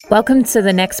Welcome to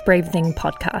the Next Brave Thing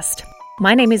podcast.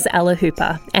 My name is Ella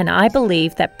Hooper, and I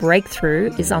believe that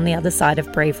breakthrough is on the other side of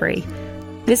bravery.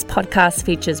 This podcast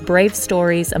features brave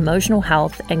stories, emotional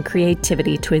health, and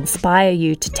creativity to inspire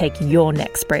you to take your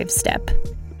next brave step.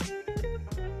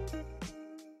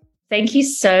 Thank you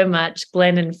so much,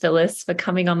 Glenn and Phyllis, for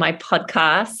coming on my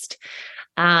podcast.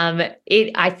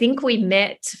 I think we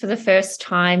met for the first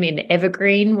time in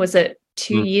Evergreen. Was it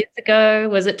 2 years ago?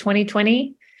 Was it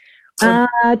 2020?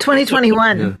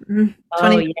 2021. Yeah.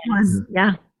 2021.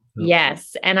 Yes.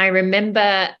 Yes. And I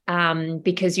remember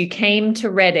because you came to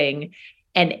Reading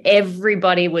and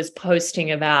everybody was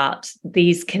posting about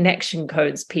these connection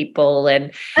codes people.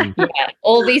 And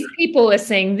all these people were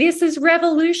saying, this has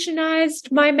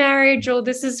revolutionized my marriage, or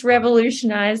this has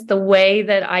revolutionized the way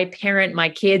that I parent my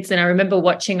kids. And I remember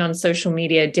watching on social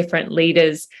media different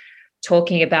leaders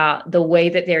talking about the way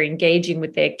that they're engaging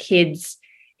with their kids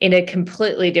in a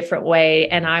completely different way.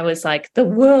 And I was like, the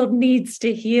world needs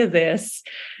to hear this.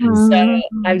 So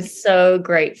I'm so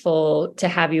grateful to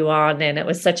have you on. And it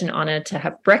was such an honor to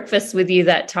have breakfast with you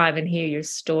that time and hear your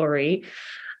story.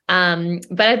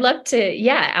 But I'd love to,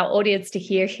 our audience to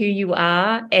hear who you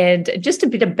are and just a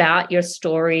bit about your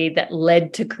story that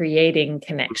led to creating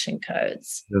connection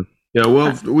codes. Yeah,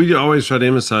 well, we always try to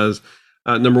emphasize,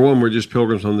 number one, we're just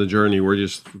pilgrims on the journey. We're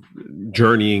just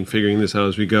journeying, figuring this out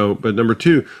as we go. But number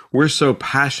two, we're so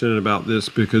passionate about this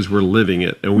because we're living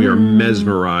it and we are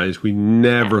mesmerized. We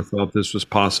never thought this was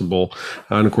possible.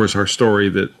 And of course, our story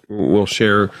that we'll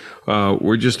share,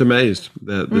 we're just amazed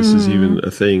that this is even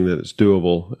a thing that is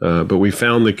doable. But we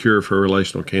found the cure for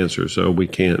relational cancer, so we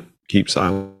can't keep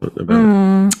silent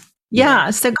about it. Yeah.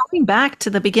 So going back to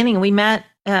the beginning, we met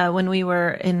when we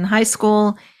were in high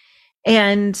school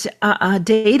and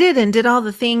dated and did all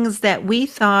the things that we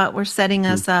thought were setting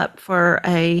us up for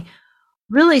a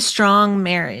really strong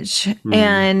marriage.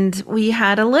 And we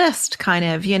had a list kind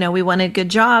of, we wanted good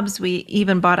jobs. We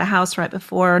even bought a house right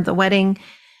before the wedding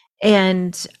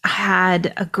and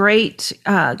had a great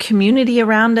community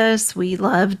around us. We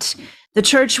loved the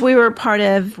church we were a part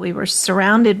of. We were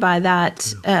surrounded by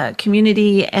that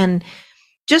community, and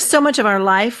just so much of our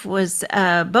life was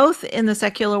both in the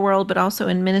secular world, but also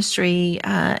in ministry.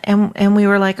 And we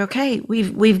were like, okay,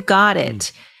 we've got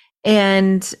it.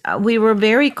 And we were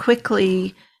very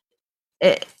quickly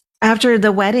after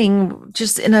the wedding,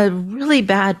 just in a really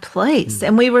bad place.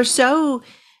 And we were so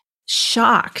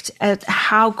shocked at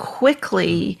how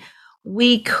quickly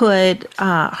we could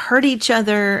hurt each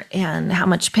other and how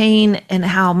much pain and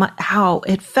how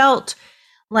it felt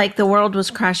like the world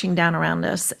was crashing down around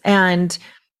us. And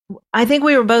I think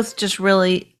we were both just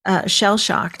really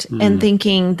shell-shocked and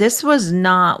thinking this was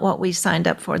not what we signed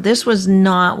up for. This was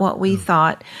not what we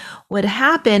thought would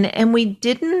happen. And we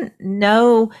didn't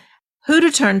know who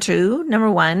to turn to, number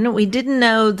one. We didn't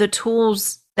know the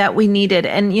tools that we needed.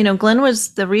 And, Glenn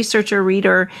was the researcher,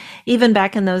 reader, even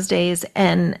back in those days,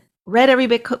 and read every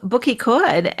book he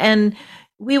could. And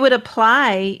we would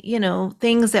apply,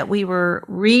 things that we were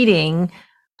reading,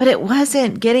 but it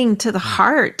wasn't getting to the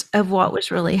heart of what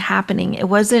was really happening. It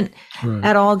wasn't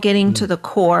at all getting to the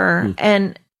core.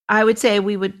 And I would say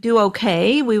we would do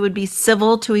okay. We would be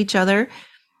civil to each other.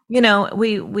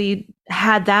 We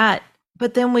had that,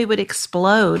 but then we would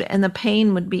explode and the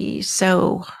pain would be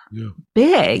so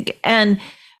big. And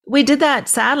we did that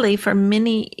sadly for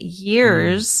many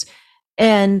years.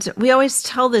 And we always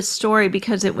tell this story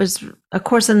because it was, of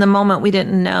course, in the moment, we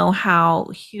didn't know how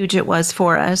huge it was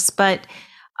for us. But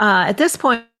at this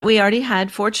point, we already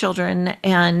had 4 children.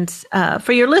 And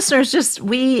for your listeners,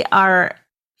 we are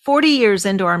 40 years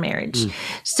into our marriage.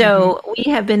 So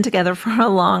we have been together for a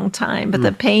long time, but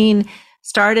the pain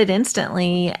started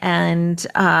instantly. And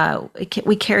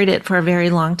we carried it for a very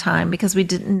long time because we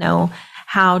didn't know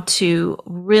how to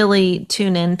really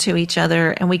tune into each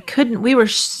other. And we were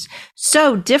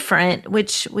so different,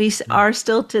 which we are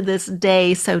still to this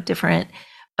day so different.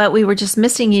 But we were just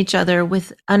missing each other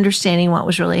with understanding what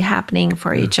was really happening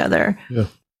for each other.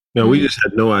 Yeah, we just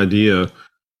had no idea.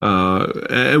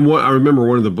 And I remember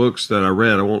one of the books that I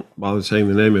read, I won't bother saying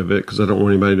the name of it because I don't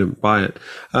want anybody to buy it.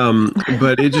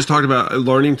 But it just talked about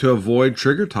learning to avoid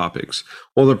trigger topics.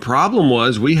 Well, the problem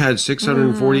was we had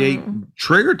 648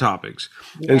 trigger topics.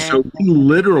 Yeah. And so we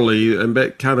literally, and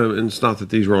it's not that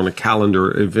these were on a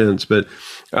calendar events, but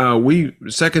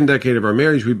second decade of our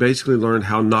marriage, we basically learned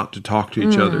how not to talk to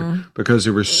each other because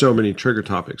there were so many trigger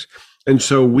topics. And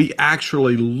so we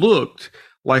actually looked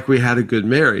like we had a good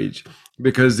marriage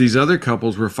because these other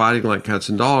couples were fighting like cats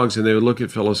and dogs, and they would look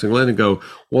at Phyllis and Glenn and go,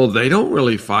 well, they don't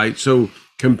really fight. So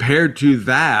compared to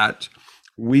that,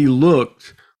 we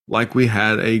looked like we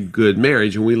had a good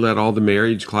marriage, and we led all the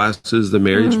marriage classes, the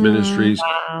marriage ministries.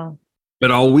 Wow.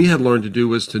 But all we had learned to do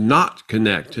was to not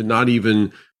connect, to not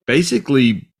even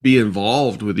basically be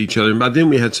involved with each other. And by then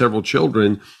we had several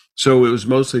children. So it was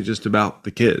mostly just about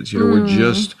the kids. We're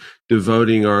just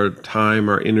devoting our time,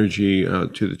 our energy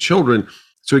to the children.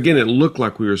 So again, it looked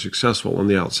like we were successful on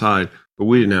the outside, but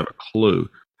we didn't have a clue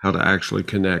how to actually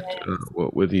connect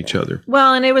with each other.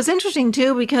 Well, and it was interesting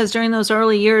too, because during those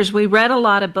early years, we read a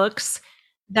lot of books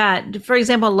that, for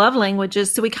example, love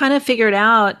languages. So we kind of figured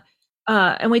out,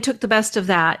 and we took the best of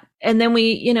that. And then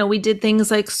we did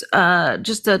things like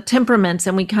just the temperaments,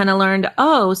 and we kind of learned,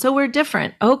 oh, so we're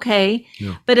different. Okay.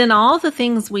 Yeah. But in all the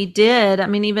things we did, I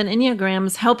mean, even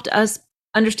Enneagrams helped us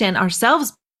understand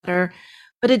ourselves better,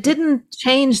 but it didn't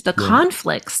change the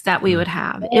conflicts that we would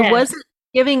have. Yeah. It wasn't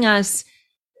giving us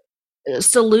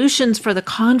solutions for the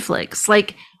conflicts.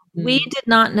 Like we did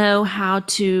not know how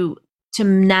to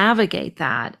navigate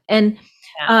that. And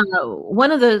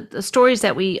one of the stories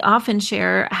that we often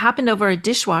share happened over a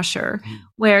dishwasher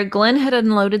where Glenn had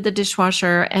unloaded the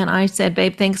dishwasher, and I said,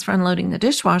 babe, thanks for unloading the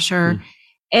dishwasher.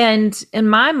 And in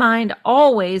my mind,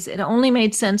 always, it only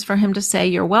made sense for him to say,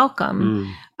 you're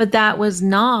welcome. But that was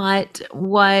not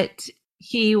what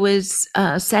he was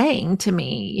saying to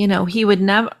me. He would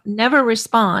never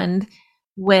respond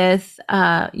with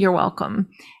you're welcome.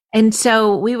 And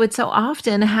so we would so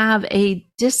often have a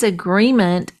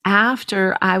disagreement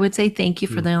after I would say thank you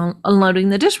for the unloading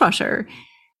the dishwasher,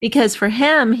 because for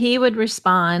him he would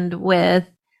respond with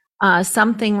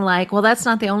something like, well, that's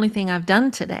not the only thing I've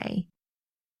done today.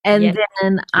 And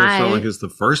then it's not like it's the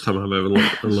first time I've ever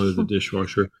unloaded the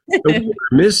dishwasher. What we're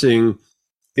missing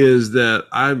is that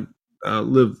I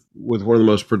live with one of the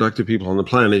most productive people on the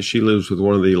planet. She lives with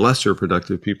one of the lesser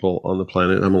productive people on the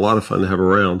planet. I'm a lot of fun to have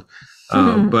around.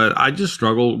 But I just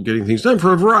struggle getting things done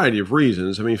for a variety of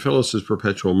reasons. I mean, Phyllis is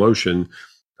perpetual motion,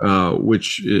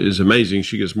 which is amazing.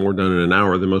 She gets more done in an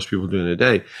hour than most people do in a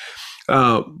day.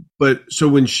 But so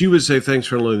when she would say, thanks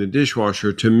for unloading the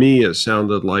dishwasher, to me, it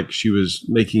sounded like she was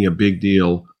making a big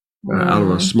deal out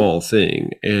of a small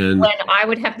thing. And when I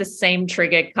would have the same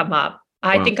trigger come up,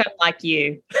 I think I'm like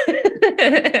you.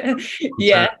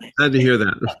 Yeah. Glad to hear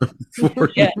that.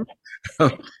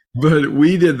 But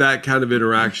we did that kind of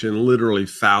interaction literally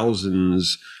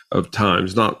thousands of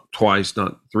times, not twice,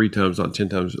 not 3 times, not 10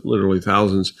 times, literally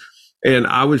thousands. And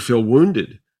I would feel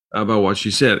wounded about what she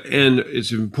said. And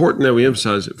it's important that we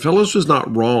emphasize that Phyllis was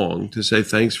not wrong to say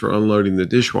thanks for unloading the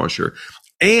dishwasher.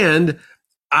 And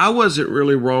I wasn't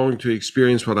really wrong to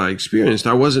experience what I experienced.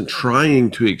 I wasn't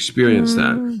trying to experience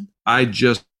that. I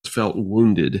just felt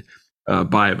wounded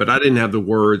by it, but I didn't have the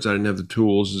words. I didn't have the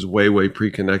tools. It's way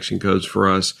pre-connection codes for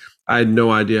us. I had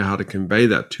no idea how to convey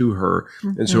that to her.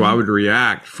 And so I would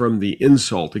react from the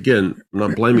insult. Again, I'm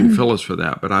not blaming Phyllis for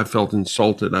that, but I felt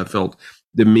insulted. I felt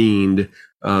demeaned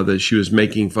that she was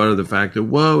making fun of the fact that,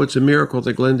 whoa, it's a miracle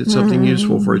that Glenn did something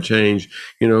useful for a change.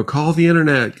 Call the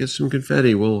internet, get some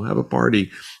confetti. We'll have a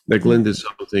party that Glenn did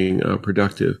something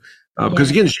productive. Because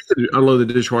again, she could unload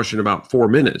the dishwasher in about 4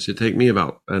 minutes. It'd take me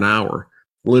about an hour,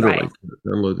 literally, to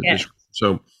unload the dishwasher.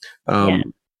 So,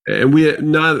 and we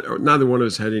neither one of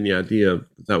us had any idea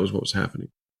that was what was happening.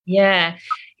 Yeah.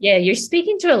 You're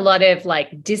speaking to a lot of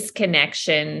like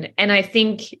disconnection, and I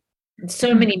think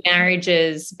so many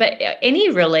marriages, but any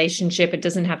relationship, it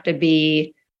doesn't have to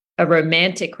be a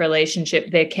romantic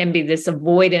relationship. There can be this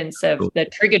avoidance of the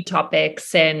triggered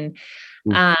topics, and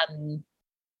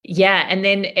and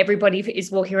then everybody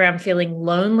is walking around feeling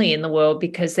lonely in the world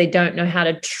because they don't know how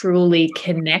to truly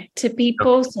connect to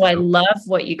people. So I love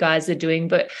what you guys are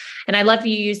doing, and I love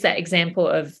you use that example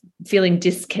of feeling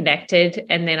disconnected.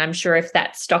 And then I'm sure if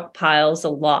that stockpiles a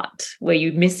lot where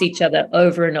you miss each other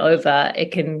over and over,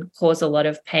 it can cause a lot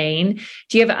of pain.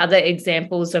 Do you have other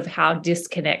examples of how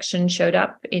disconnection showed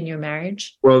up in your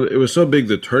marriage? Well, it was so big,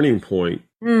 the turning point.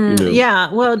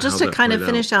 Well, just to kind of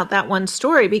finish out that one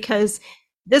story, because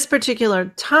this particular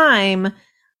time,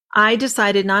 I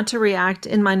decided not to react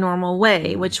in my normal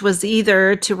way, which was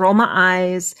either to roll my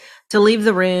eyes, to leave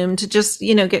the room, to just,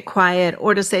 get quiet,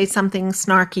 or to say something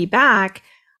snarky back.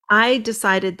 I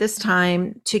decided this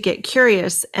time to get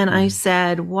curious. And I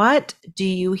said, what do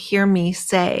you hear me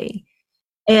say?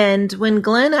 And when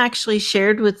Glenn actually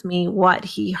shared with me what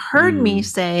he heard me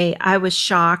say, I was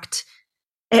shocked.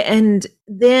 And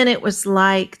then it was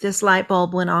like this light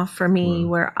bulb went off for me,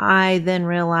 where I then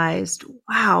realized,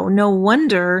 wow, no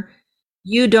wonder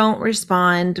you don't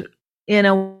respond in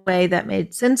a way that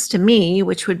made sense to me,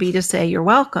 which would be to say you're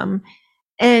welcome.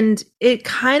 And it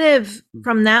kind of,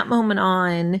 from that moment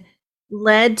on,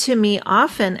 led to me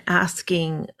often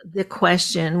asking the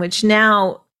question, which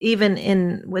now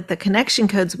even with the connection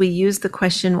codes, we use the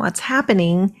question, what's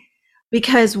happening?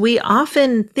 Because we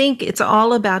often think it's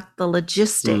all about the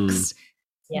logistics,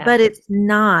 but it's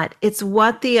not. It's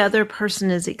what the other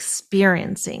person is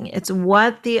experiencing. It's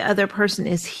what the other person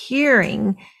is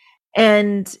hearing.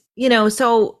 And,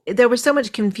 so there was so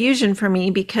much confusion for me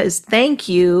because thank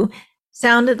you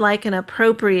sounded like an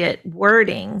appropriate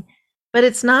wording, but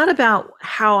it's not about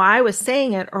how I was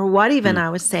saying it or what even I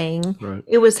was saying. Right.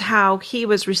 It was how he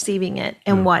was receiving it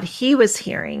and what he was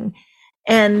hearing.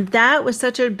 And that was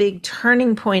such a big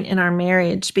turning point in our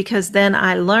marriage, because then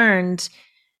I learned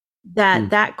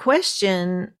that that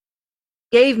question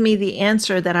gave me the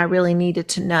answer that I really needed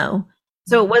to know.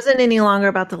 So it wasn't any longer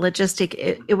about the logistic.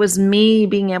 It was me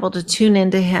being able to tune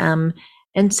into him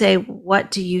and say,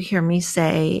 what do you hear me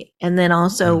say? And then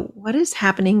also, what is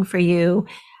happening for you?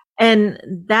 And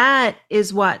that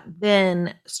is what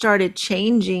then started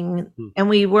changing. And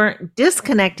we weren't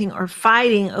disconnecting or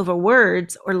fighting over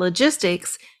words or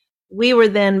logistics. We were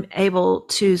then able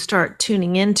to start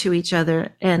tuning into each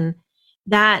other. And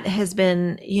that has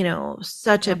been,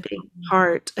 such a big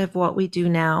part of what we do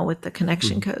now with the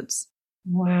connection codes.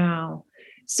 Wow.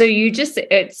 So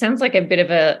it sounds like a bit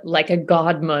of a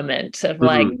God moment of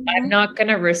like, I'm not going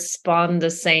to respond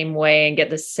the same way and get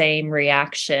the same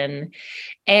reaction.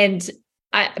 And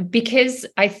because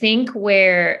I think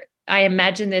where I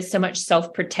imagine there's so much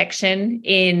self-protection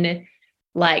in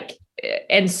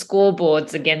and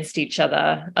scoreboards against each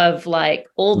other of like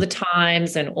all the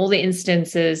times and all the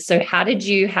instances. So how did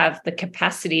you have the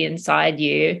capacity inside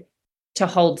you to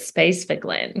hold space for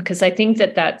Glenn? Because I think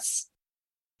that's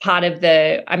part of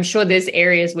I'm sure there's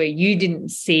areas where you didn't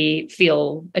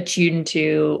feel attuned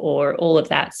to or all of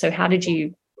that. So how did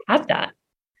you have that?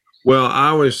 Well, I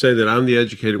always say that I'm the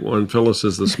educated one. Phyllis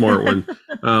is the smart one.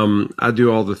 I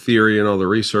do all the theory and all the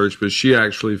research, but she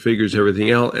actually figures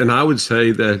everything out. And I would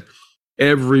say that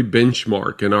every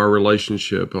benchmark in our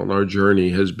relationship on our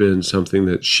journey has been something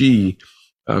that she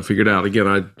figured out. Again,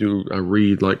 I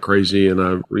read like crazy and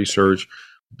I research,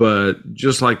 but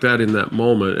just like that in that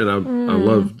moment. And I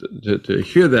love to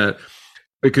hear that,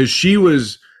 because she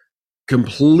was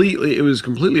it was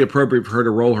completely appropriate for her to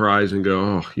roll her eyes and go,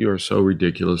 "Oh, you are so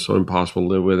ridiculous, so impossible to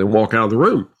live with," and walk out of the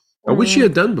room, which she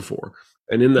had done before.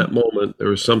 And in that moment, there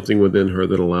was something within her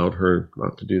that allowed her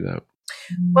not to do that.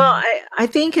 Well, I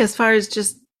think as far as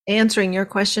just answering your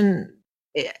question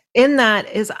in that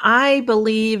is, I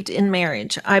believed in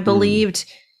marriage. I believed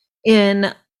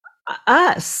in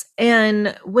us.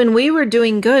 And when we were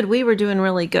doing good, we were doing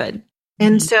really good.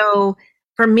 And so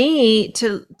for me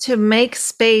to make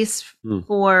space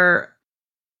for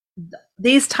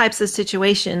these types of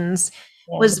situations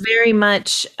was very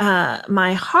much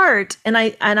my heart. And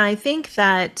I think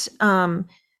that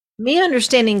me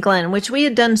understanding Glenn, which we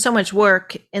had done so much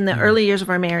work in the early years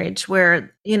of our marriage,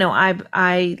 where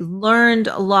I learned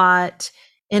a lot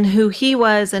in who he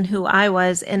was and who I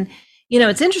was. And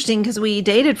it's interesting because we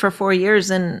dated for 4 years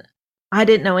and I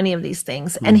didn't know any of these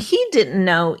things. And he didn't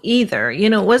know either.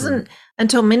 It wasn't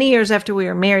until many years after we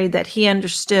were married that he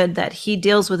understood that he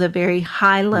deals with a very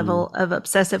high level of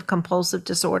obsessive compulsive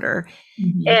disorder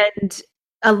and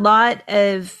a lot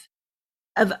of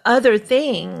other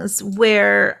things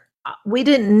where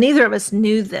neither of us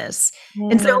knew this.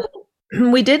 And so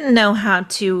we didn't know how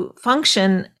to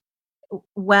function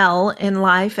well in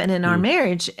life and in our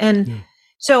marriage. And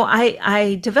so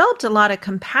I developed a lot of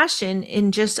compassion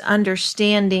in just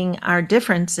understanding our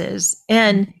differences.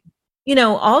 And,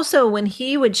 also when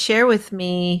he would share with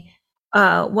me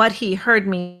what he heard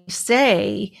me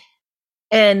say,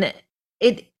 and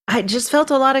I just felt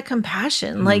a lot of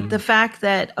compassion, like the fact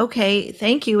that, okay,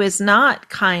 thank you is not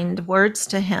kind words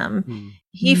to him.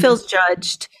 He feels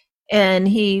judged and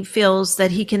he feels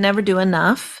that he can never do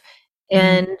enough.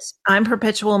 And I'm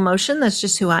perpetual emotion. That's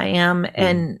just who I am.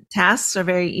 And tasks are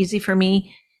very easy for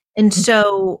me. And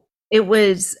so it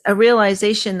was a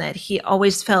realization that he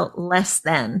always felt less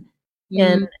than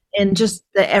in just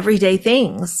the everyday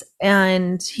things.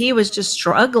 And he was just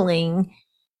struggling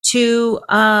to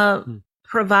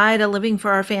provide a living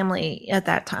for our family at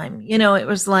that time. It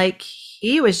was like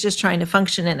he was just trying to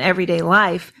function in everyday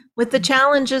life with the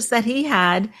challenges that he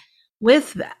had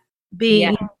with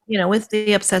being, with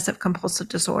the obsessive compulsive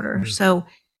disorder. So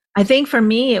I think for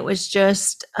me, it was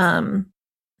just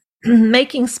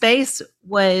making space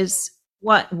was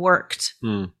what worked.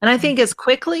 And I think as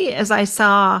quickly as I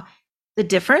saw the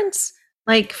difference,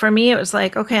 like for me, it was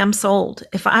like, okay, I'm sold.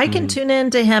 If I can tune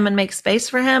into him and make space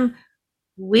for him,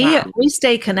 we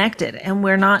stay connected and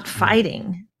we're not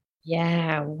fighting.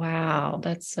 Yeah. Wow.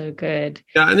 That's so good.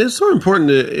 Yeah, and it's so important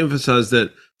to emphasize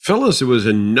that Phyllis was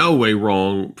in no way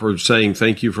wrong for saying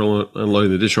thank you for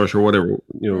unloading the dishwasher or whatever,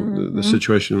 the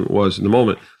situation was in the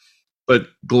moment. But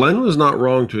Glenn was not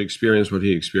wrong to experience what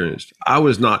he experienced. I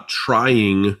was not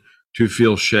trying to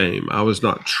feel shame. I was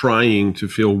not trying to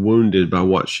feel wounded by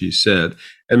what she said.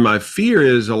 And my fear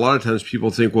is a lot of times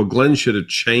people think, well, Glenn should have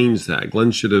changed that.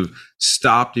 Glenn should have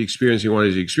stopped experiencing what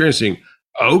he's experiencing.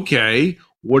 Okay,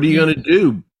 what are you going to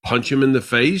do? Punch him in the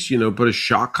face, put a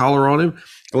shock collar on him?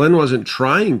 Glenn wasn't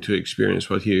trying to experience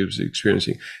what he was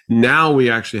experiencing. Now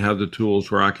we actually have the tools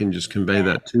where I can just convey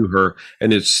that to her.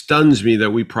 And it stuns me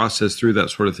that we process through that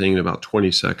sort of thing in about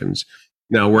 20 seconds.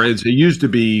 Now, whereas it used to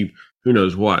be, who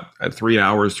knows what, at 3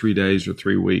 hours, 3 days, or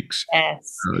 3 weeks.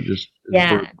 Yes.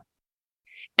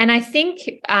 And I think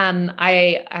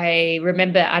I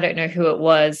remember, I don't know who it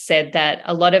was, said that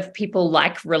a lot of people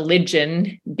like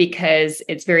religion because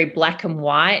it's very black and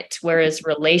white, whereas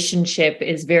relationship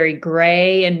is very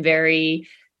gray and very,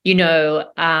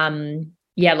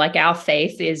 like our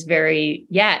faith is very,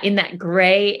 in that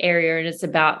gray area, and it's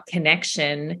about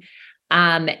connection.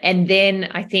 And then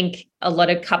I think a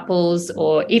lot of couples,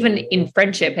 or even in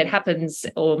friendship, it happens,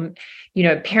 or,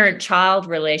 parent-child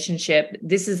relationship,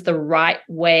 this is the right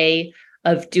way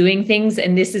of doing things.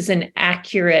 And this is an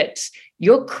accurate,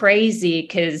 you're crazy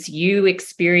because you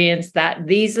experience that.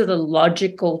 These are the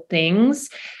logical things.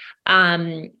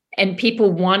 And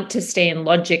people want to stay in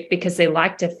logic because they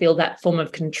like to feel that form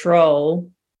of control.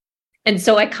 And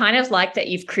so I kind of like that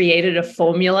you've created a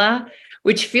formula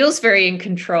which feels very in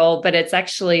control, but it's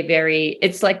actually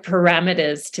it's like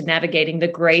parameters to navigating the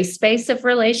gray space of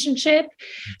relationship.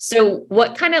 So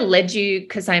what kind of led you,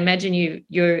 because I imagine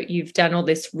you've done all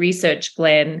this research,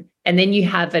 Glenn, and then you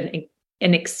have an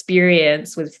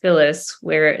experience with Phyllis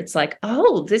where it's like,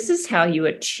 oh, this is how you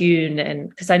attune. And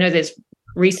because I know there's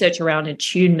research around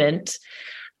attunement.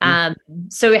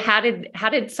 So how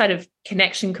did sort of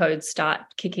connection codes start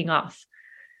kicking off?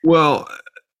 Well,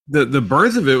 the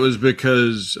birth of it was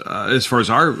because, as far as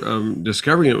our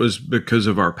discovering it, was because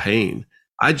of our pain.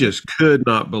 I just could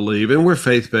not believe, and we're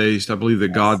faith-based. I believe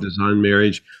that God designed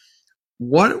marriage.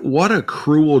 What a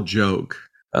cruel joke.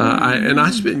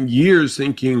 I spent years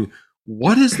thinking,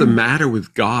 what is the matter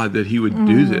with God that he would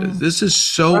do this? This is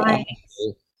so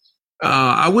awful.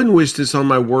 I wouldn't wish this on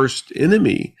my worst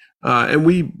enemy. And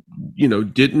we,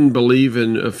 didn't believe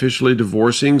in officially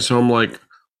divorcing. So I'm like,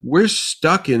 we're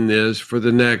stuck in this for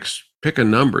the next, pick a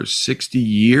number, 60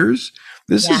 years.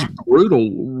 This is brutal.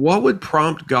 What would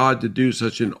prompt God to do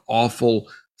such an awful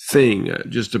thing?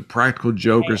 Just a practical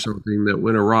joke or something that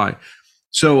went awry.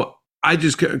 So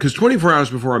because 24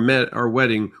 hours before I met our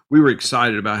wedding, we were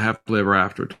excited about happily ever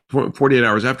after. 48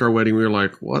 hours after our wedding, we were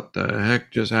like, what the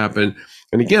heck just happened?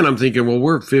 And again, I'm thinking, well,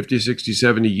 we're 50, 60,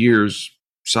 70 years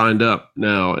signed up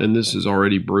now, and this is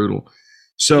already brutal.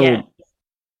 So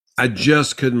I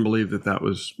just couldn't believe that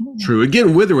was true.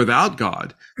 Again, with or without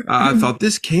God, I thought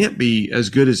this can't be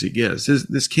as good as it gets.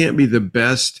 This can't be the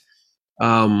best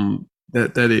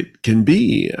that it can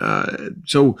be.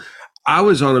 So I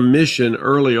was on a mission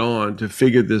early on to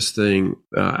figure this thing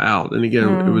out. And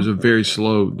again, it was a very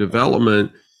slow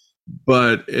development.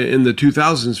 But in the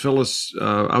 2000s, Phyllis,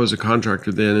 I was a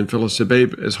contractor then, and Phyllis said,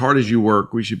 babe, as hard as you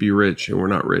work, we should be rich, and we're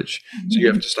not rich. So you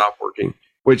have to stop working.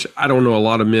 Which I don't know a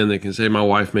lot of men that can say my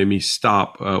wife made me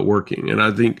stop working. And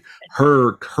I think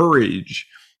her courage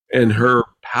and her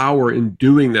power in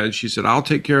doing that, she said, I'll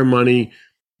take care of money.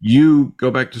 You go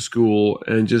back to school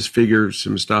and just figure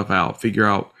some stuff out, figure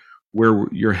out where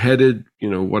you're headed,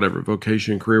 whatever,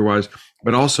 vocation, career wise,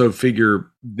 but also figure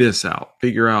this out,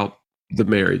 figure out the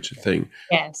marriage thing.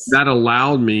 Yes. That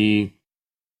allowed me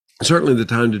certainly the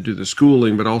time to do the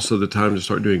schooling, but also the time to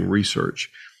start doing research.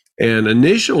 And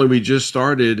initially, we just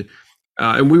started,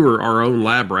 and we were our own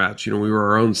lab rats. We were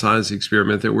our own science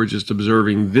experiment that we're just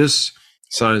observing this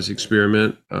science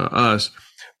experiment, us.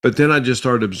 But then I just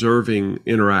started observing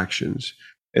interactions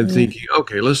and thinking,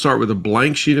 okay, let's start with a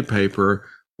blank sheet of paper.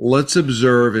 Let's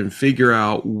observe and figure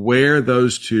out where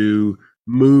those two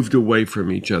moved away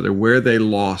from each other, where they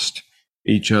lost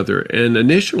each other. And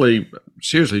initially,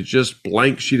 seriously, just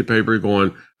blank sheet of paper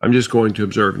going, I'm just going to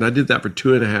observe. And I did that for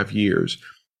 2.5 years.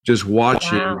 Just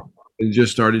watching and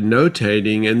just started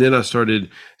notating. And then I started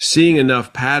seeing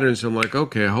enough patterns. I'm like,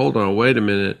 okay, hold on, wait a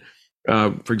minute.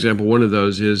 For example, one of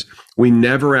those is we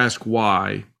never ask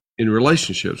why in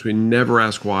relationships. We never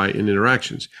ask why in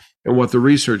interactions. And what the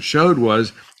research showed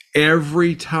was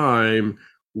every time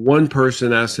one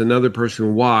person asks another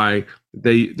person why,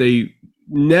 they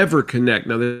never connect.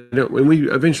 Now, when we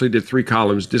eventually did 3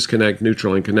 columns, disconnect,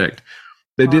 neutral, and connect,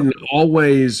 they didn't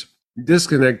always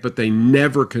disconnect, but they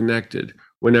never connected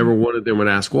whenever one of them would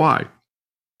ask why.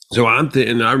 So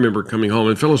and I remember coming home,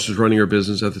 and Phyllis was running her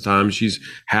business at the time. She's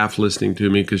half listening to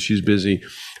me because she's busy.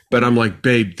 But I'm like,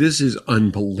 babe, this is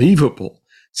unbelievable.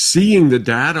 Seeing the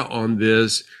data on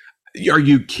this, are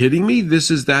you kidding me? This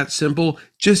is that simple.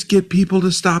 Just get people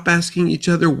to stop asking each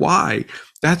other why.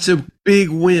 That's a big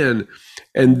win.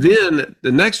 And then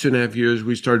the next 2.5 years,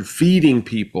 we started feeding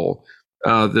people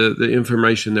the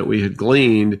information that we had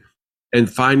gleaned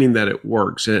and finding that it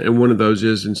works. And one of those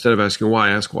is, instead of asking why,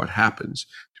 ask what happens.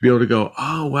 To be able to go,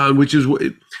 oh, wow, which is,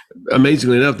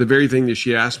 amazingly enough, the very thing that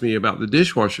she asked me about the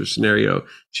dishwasher scenario.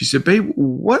 She said, babe,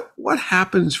 what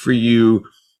happens for you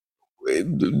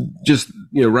just,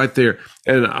 right there?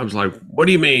 And I was like, what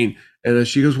do you mean? And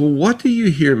she goes, well, what do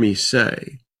you hear me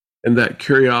say? And that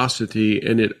curiosity,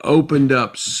 and it opened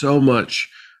up so much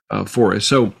for us.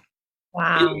 So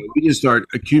wow, we just start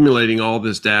accumulating all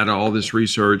this data, all this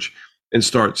research, and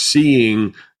start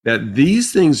seeing that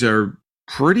these things are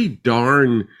pretty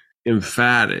darn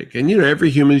emphatic. And, every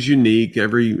human is unique.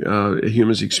 Every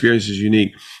human's experience is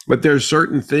unique. But there are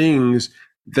certain things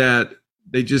that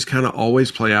they just kind of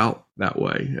always play out that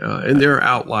way. And there are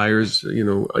outliers.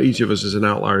 Each of us is an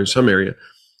outlier in some area.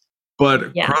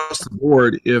 But across the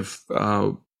board, if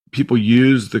people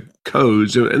use the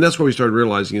codes, and that's what we started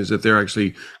realizing, is that there are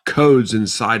actually codes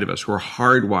inside of us. We're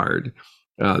hardwired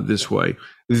this way.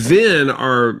 Then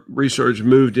our research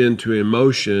moved into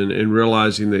emotion and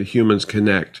realizing that humans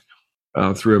connect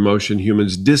through emotion,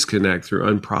 humans disconnect through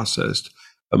unprocessed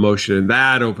emotion. And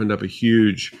that opened up a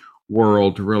huge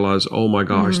world to realize, oh my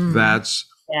gosh, that's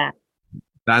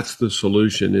the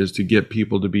solution, is to get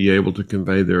people to be able to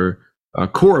convey their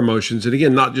core emotions. And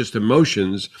again, not just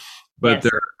emotions, but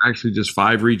there are actually just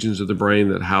 5 regions of the brain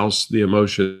that house the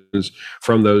emotions.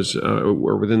 From those,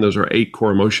 or within those, are 8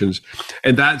 core emotions.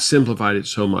 And that simplified it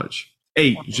so much.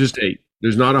 8, just 8.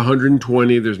 There's not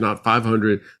 120, there's not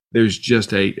 500, there's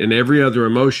just 8. And every other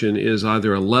emotion is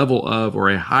either a level of or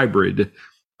a hybrid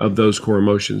of those core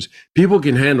emotions. People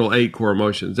can handle 8 core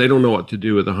emotions. They don't know what to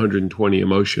do with 120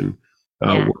 emotion.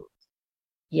 And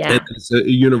it's a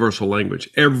universal language.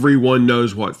 Everyone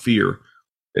knows what fear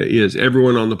is,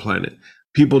 everyone on the planet.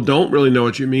 People don't really know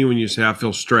what you mean when you say, I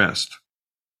feel stressed.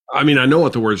 I mean, I know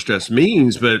what the word stress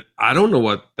means, but I don't know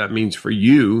what that means for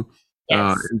you.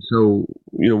 And so,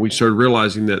 we started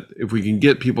realizing that if we can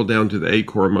get people down to the 8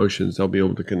 core emotions, they'll be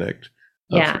able to connect.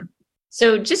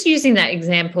 So just using that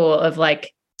example of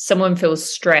like someone feels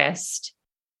stressed,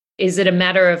 is it a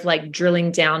matter of like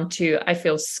drilling down to, I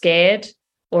feel scared,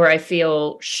 or I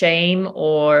feel shame,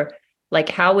 or like,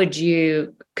 how would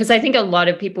you, because I think a lot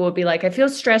of people would be like, I feel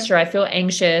stressed or I feel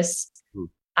anxious.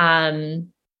 But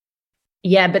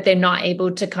they're not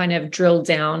able to kind of drill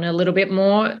down a little bit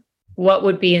more. What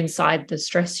would be inside the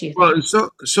stress, you think? Well,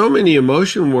 so many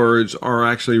emotion words are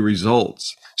actually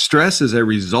results. Stress is a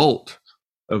result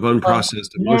of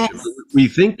unprocessed emotion. Yes. We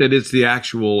think that it's the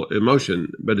actual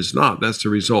emotion, but it's not. That's the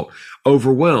result.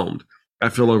 Overwhelmed. I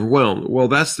feel overwhelmed. Well,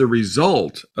 that's the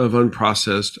result of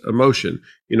unprocessed emotion.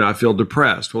 I feel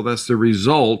depressed. Well, that's the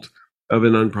result of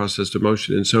an unprocessed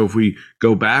emotion. And so if we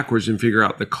go backwards and figure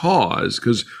out the cause,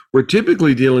 because we're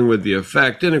typically dealing with the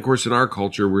effect. And of course, in our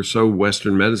culture, we're so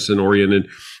Western medicine oriented.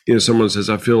 Someone says,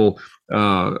 I feel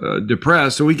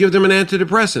depressed. So we give them an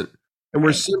antidepressant, and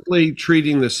we're simply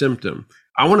treating the symptom.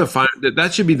 I want to find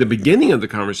that should be the beginning of the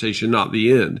conversation, not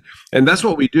the end. And that's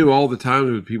what we do all the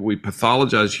time with people. We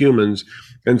pathologize humans,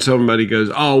 and somebody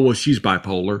goes, oh, well, she's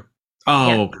bipolar.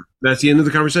 Oh, that's the end of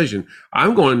the conversation.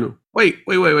 I'm going, wait,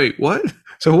 what?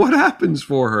 So what happens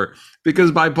for her?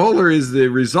 Because bipolar is the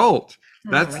result.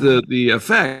 That's the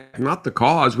effect, not the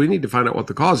cause. We need to find out what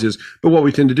the cause is. But what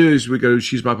we tend to do is we go,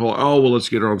 she's bipolar. Oh, well, let's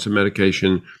get her on some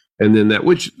medication. And then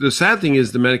which the sad thing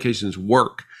is, the medications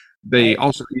work. They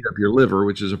also eat up your liver,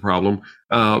 which is a problem.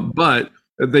 But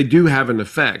they do have an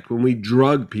effect. When we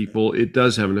drug people, it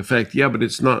does have an effect. Yeah, but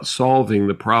it's not solving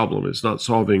the problem. It's not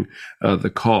solving the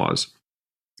cause.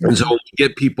 And so we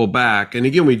get people back. And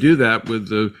again, we do that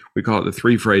with we call it the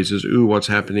 3 phrases. Ooh, what's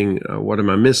happening? What am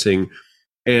I missing?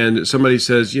 And somebody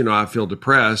says, I feel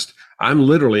depressed. I'm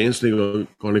literally instantly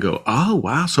going to go, oh,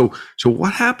 wow. So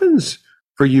what happens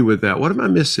for you with that? What am I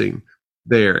missing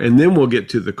there? And then we'll get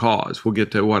to the cause. We'll get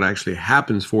to what actually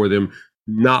happens for them,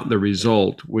 not the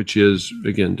result, which is,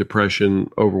 again,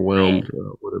 depression, overwhelmed,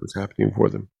 whatever's happening for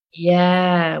them.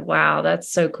 Yeah. Wow.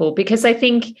 That's so cool. Because I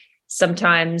think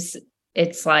sometimes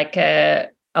it's like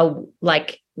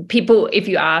like people, if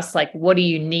you ask, like, what do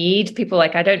you need? People are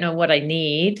like, I don't know what I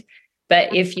need.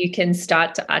 But if you can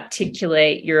start to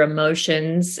articulate your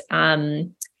emotions,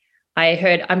 I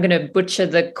heard, I'm going to butcher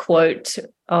the quote.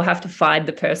 I'll have to find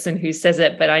the person who says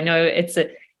it, but I know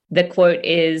the quote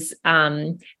is,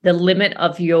 the limit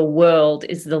of your world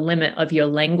is the limit of your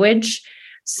language.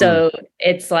 So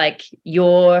it's like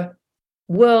your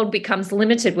world becomes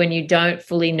limited when you don't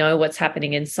fully know what's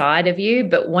happening inside of you.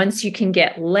 But once you can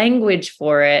get language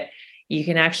for it, you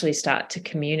can actually start to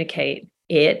communicate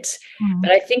it.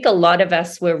 But I think a lot of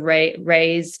us were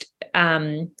raised,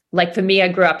 like for me, I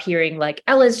grew up hearing like,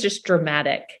 Ella's just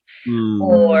dramatic,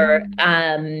 or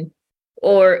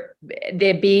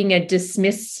there being a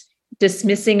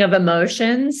dismissing of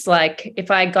emotions. Like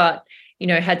if I got,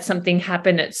 had something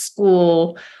happen at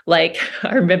school, like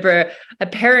I remember a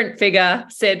parent figure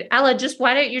said, Ella,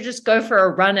 why don't you just go for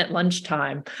a run at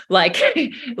lunchtime? Like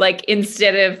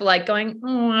instead of like going,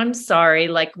 oh, I'm sorry,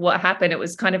 like what happened? It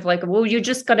was kind of like, well, you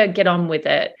just got to get on with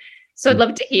it. So I'd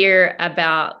love to hear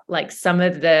about like some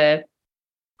of the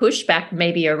pushback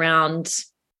maybe around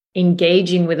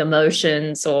engaging with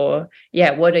emotions, or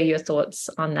what are your thoughts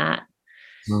on that?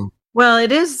 Well,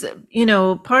 it is,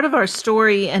 part of our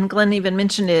story, and Glenn even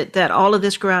mentioned it, that all of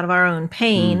this grew out of our own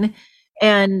pain.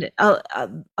 And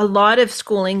a lot of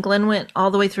schooling, Glenn went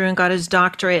all the way through and got his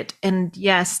doctorate. And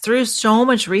yes, through so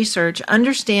much research,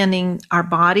 understanding our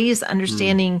bodies,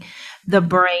 understanding the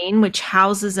brain, which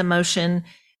houses emotion.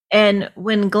 And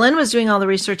when Glenn was doing all the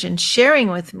research and sharing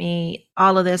with me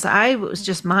all of this, I was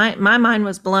just, my mind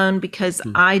was blown, because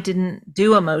I didn't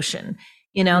do emotion.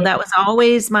 That was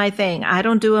always my thing. I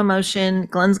don't do emotion.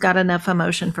 Glenn's got enough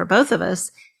emotion for both of us.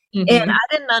 And I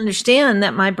didn't understand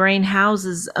that my brain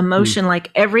houses emotion like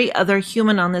every other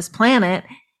human on this planet,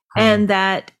 and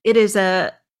that it is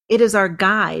our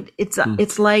guide.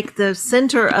 It's like the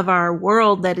center of our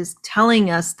world that is telling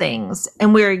us things,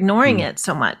 and we're ignoring it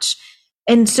so much.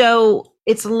 And so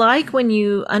it's like when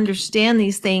you understand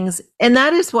these things, and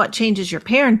that is what changes your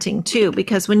parenting too,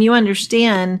 because when you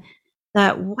understand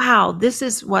that, wow, this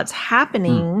is what's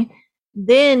happening,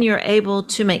 then you're able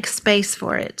to make space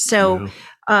for it. So,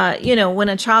 when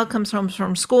a child comes home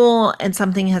from school and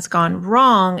something has gone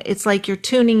wrong, it's like you're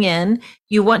tuning in.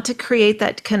 You want to create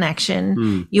that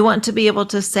connection. You want to be able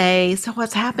to say, so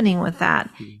what's happening with that?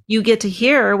 You get to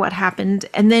hear what happened,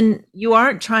 and then you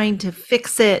aren't trying to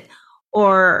fix it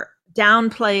or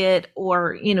downplay it,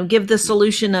 or, give the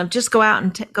solution of just go out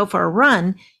and go for a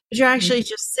run. But you're actually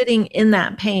just sitting in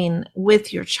that pain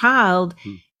with your child.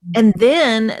 And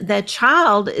then that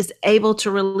child is able to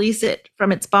release it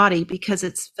from its body, because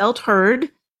it's felt heard,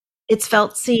 it's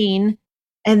felt seen,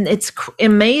 and it's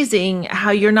amazing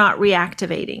how you're not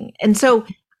reactivating. And so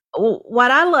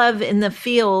what I love in the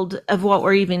field of what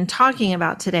we're even talking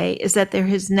about today is that there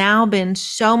has now been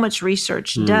so much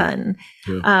research done.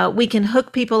 We can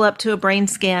hook people up to a brain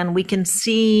scan. We can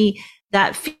see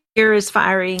that fear is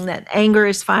firing, that anger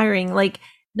is firing. Like,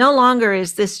 no longer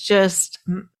is this just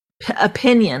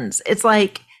opinions. It's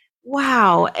like,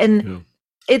 wow. And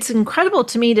it's incredible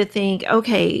to me to think,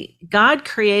 okay, God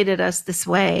created us this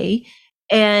way,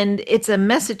 and it's a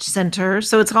message center.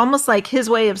 So it's almost like his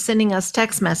way of sending us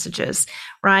text messages,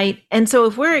 right? And so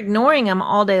if we're ignoring them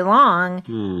all day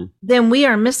long, then we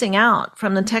are missing out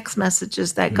from the text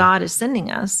messages that God is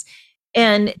sending us.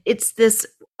 And it's this,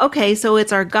 okay, so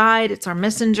it's our guide, it's our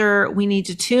messenger. We need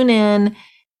to tune in.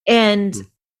 And,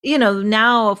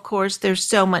 now, of course, there's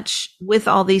so much with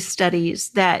all these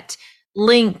studies that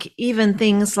link even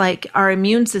things like our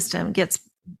immune system gets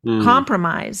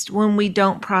compromised when we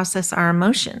don't process our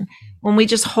emotion, when we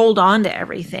just hold on to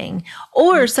everything.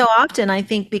 Or so often, I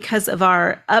think, because of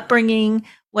our upbringing,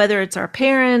 whether it's our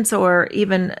parents or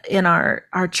even in our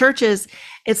churches,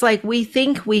 it's like we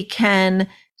think we can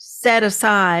set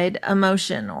aside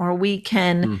emotion, or we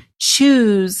can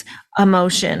choose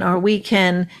emotion, or we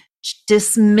can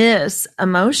dismiss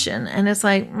emotion. And it's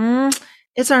like,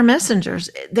 it's our messengers.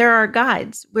 They're our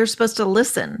guides. We're supposed to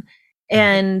listen.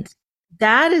 And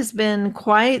that has been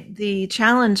quite the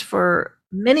challenge for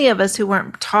many of us who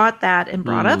weren't taught that and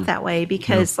brought up that way,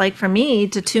 because like for me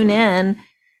to tune in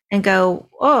and go,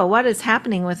 oh, what is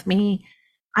happening with me?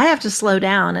 I have to slow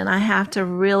down, and I have to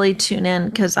really tune in,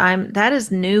 because that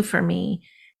is new for me.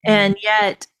 And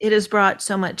yet it has brought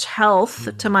so much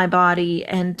health to my body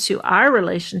and to our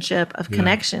relationship of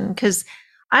connection, because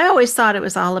I always thought it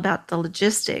was all about the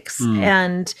logistics.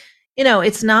 And,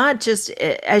 it's not just,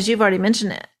 as you've already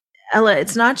mentioned it, Ella,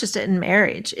 it's not just in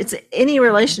marriage. It's any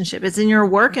relationship. It's in your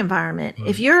work environment.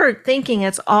 If you're thinking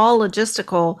it's all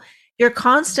logistical, you're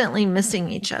constantly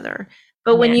missing each other.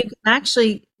 But when you can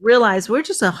actually realize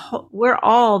we're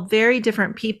all very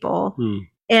different people,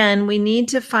 and we need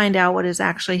to find out what is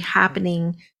actually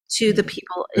happening to the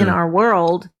people in our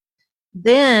world,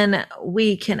 then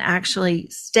we can actually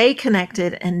stay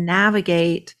connected and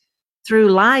navigate through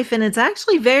life. And it's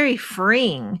actually very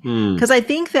freeing, because I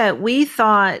think that we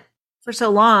thought for so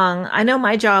long, I know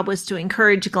my job was to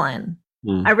encourage Glenn.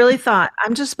 I really thought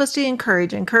I'm just supposed to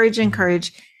encourage.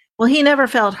 Well, he never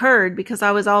felt heard because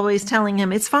I was always telling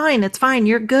him, it's fine.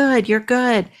 You're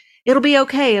good. It'll be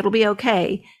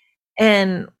okay.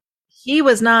 And he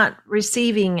was not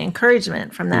receiving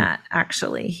encouragement from that.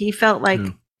 Actually, he felt like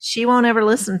she won't ever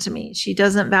listen to me. She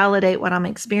doesn't validate what I'm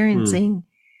experiencing.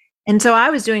 And so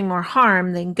I was doing more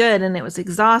harm than good. And it was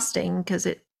exhausting because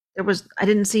I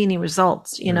didn't see any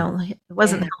results, it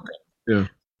wasn't helping. Yeah.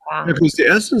 Wow. Because the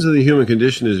essence of the human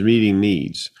condition is meeting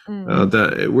needs.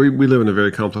 That we live in a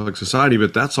very complex society,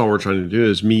 but that's all we're trying to do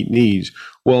is meet needs.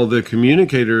 Well, the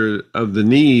communicator of the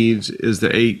needs is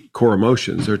the 8 core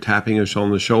emotions. They're tapping us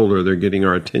on the shoulder. They're getting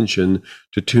our attention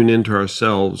to tune into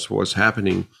ourselves, what's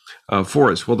happening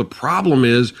for us. Well, the problem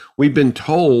is we've been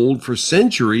told for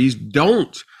centuries,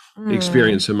 don't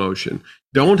experience emotion.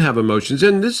 Don't have emotions.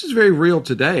 And this is very real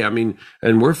today. I mean,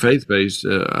 and we're faith-based,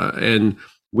 and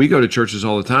we go to churches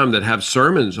all the time that have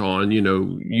sermons on,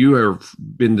 you have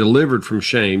been delivered from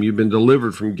shame. You've been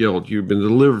delivered from guilt. You've been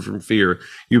delivered from fear.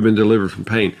 You've been delivered from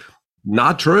pain.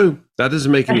 Not true. That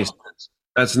doesn't make any sense.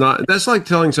 That's like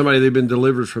telling somebody they've been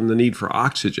delivered from the need for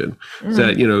oxygen.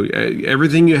 That,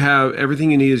 everything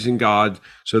you need is in God.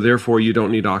 So therefore you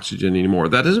don't need oxygen anymore.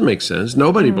 That doesn't make sense.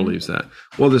 Nobody believes that.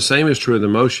 Well, the same is true of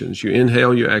emotions. You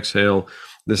inhale, you exhale.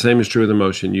 The same is true with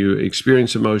emotion. You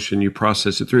experience emotion, you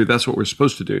process it through. That's what we're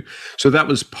supposed to do. So that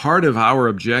was part of our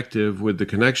objective with the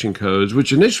connection codes,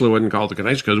 which initially wasn't called the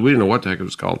connection codes. We didn't know what the heck it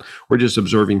was called. We're just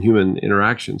observing human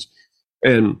interactions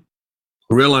and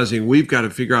realizing we've got to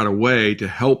figure out a way to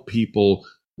help people,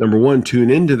 number one,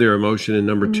 tune into their emotion, and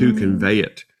number two, convey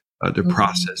it, to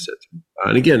process it.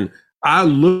 And again, I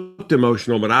looked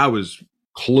emotional, but I was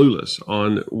clueless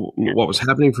on what was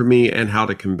happening for me and how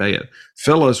to convey it.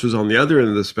 Phyllis was on the other end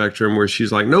of the spectrum where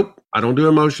she's like, nope, I don't do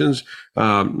emotions,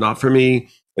 not for me.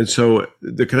 And so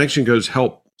the connection codes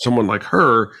help someone like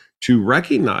her to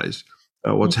recognize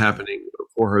what's happening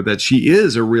for her, that she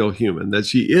is a real human, that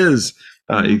she is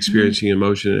experiencing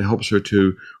emotion. It helps her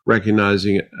to recognize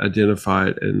it, identify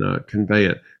it, and convey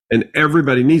it. And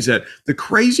everybody needs that. The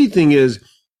crazy thing is,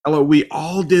 Ella, we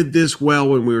all did this well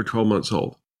when we were 12 months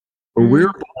old. When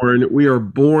we are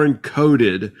born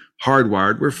coded,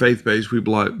 hardwired. We're faith-based. We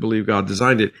believe God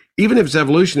designed it. Even if it's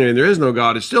evolutionary and there is no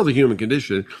God, it's still the human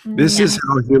condition. This is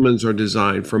how humans are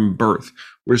designed from birth.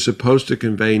 We're supposed to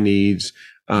convey needs,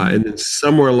 and then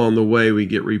somewhere along the way we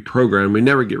get reprogrammed. We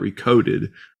never get recoded,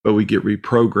 but we get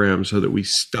reprogrammed so that we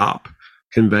stop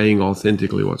conveying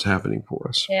authentically what's happening for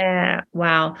us. Yeah.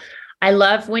 Wow. I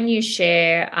love when you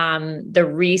share the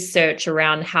research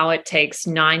around how it takes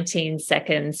 19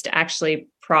 seconds to actually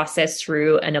process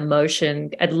through an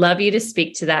emotion. I'd love you to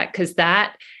speak to that, because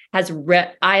that has,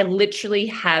 I literally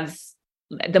have,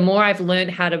 the more I've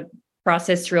learned how to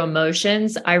process through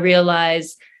emotions, I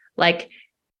realize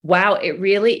wow, it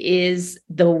really is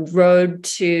the road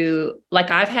to,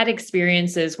 I've had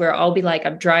experiences where I'll be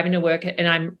I'm driving to work and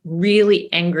I'm really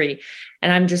angry,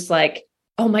 and I'm just like,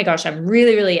 oh my gosh, I'm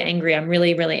really, really angry. I'm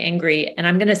really, really angry. And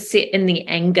I'm going to sit in the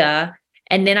anger.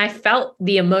 And then I felt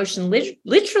the emotion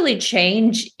literally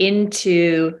change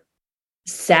into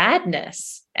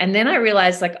sadness. And then I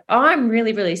realized oh, I'm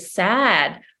really, really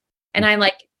sad. And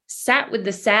I sat with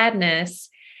the sadness.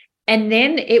 And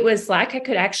then it was I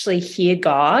could actually hear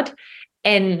God,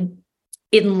 and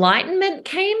enlightenment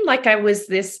came. It was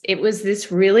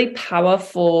this really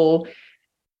powerful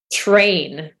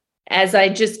train.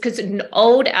 Because an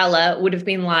old Ella would have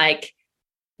been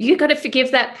you got to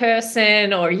forgive that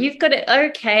person, or you've got to,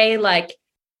 okay.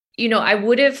 I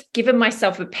would have given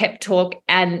myself a pep talk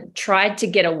and tried to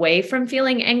get away from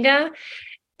feeling anger.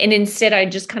 And instead I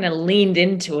just kind of leaned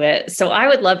into it. So I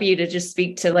would love you to just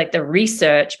speak to the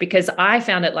research, because I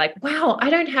found it wow, I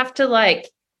don't have to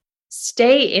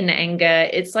stay in anger.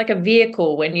 It's like a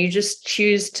vehicle when you just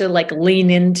choose to lean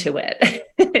into it.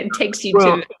 It takes you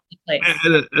to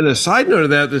and a side note of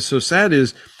that's so sad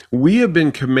is we have been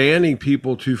commanding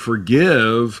people to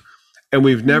forgive, and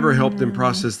we've never helped them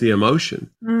process the emotion.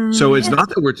 So it's not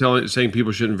that we're saying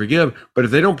people shouldn't forgive, but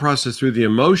if they don't process through the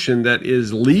emotion that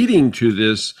is leading to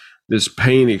this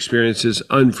pain experience, this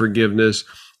unforgiveness,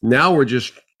 now we're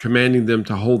just commanding them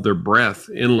to hold their breath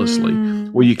endlessly.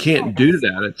 Well, you can't do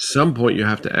that. At some point you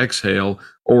have to exhale,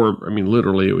 or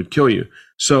literally it would kill you.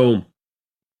 So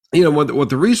what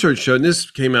the research showed, and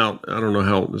this came out, I don't know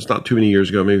how, it's not too many years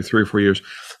ago, maybe 3 or 4 years.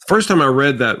 First time I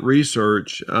read that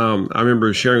research, I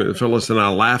remember sharing it with Phyllis, and I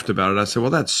laughed about it. I said,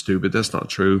 well, that's stupid. That's not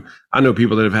true. I know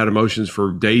people that have had emotions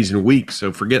for days and weeks,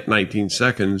 so forget 19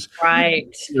 seconds.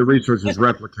 Right. The research is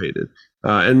replicated.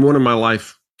 And one of my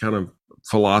life kind of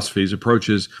philosophies,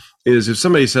 approaches, is if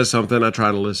somebody says something, I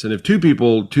try to listen. If two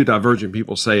divergent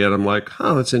people say it, I'm like,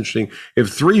 oh, that's interesting. If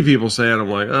 3 people say it, I'm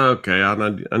like, oh, okay,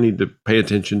 I need to pay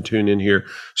attention, tune in here.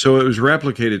 So it was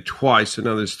replicated twice. So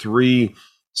now there's 3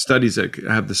 studies that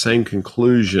have the same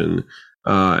conclusion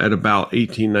at about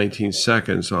 18, 19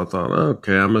 seconds. So I thought,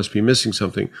 okay, I must be missing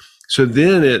something. So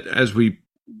then as we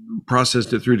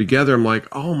processed it through together, I'm like,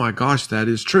 oh my gosh, that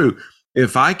is true.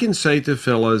 If I can say to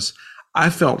Phyllis, I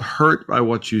felt hurt by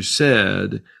what you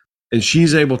said, and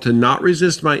she's able to not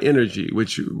resist my energy,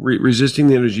 which resisting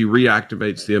the energy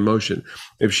reactivates the emotion.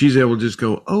 If she's able to just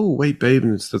go, oh, wait, babe,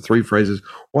 and it's the 3 phrases,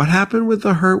 what happened with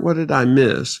the hurt? What did I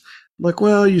miss? I'm like,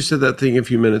 well, you said that thing a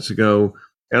few minutes ago,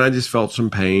 and I just felt some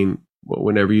pain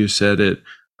whenever you said it,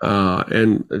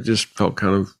 and it just felt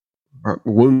kind of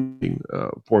wounding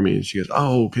for me. And she goes,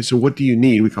 oh, okay, so what do you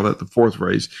need? We call that the 4th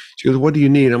phrase. She goes, what do you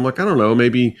need? I'm like, I don't know,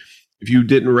 maybe if you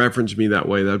didn't reference me that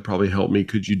way, that'd probably help me.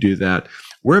 Could you do that?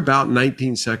 We're about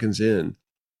 19 seconds in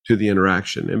to the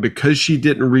interaction. And because she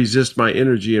didn't resist my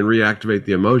energy and reactivate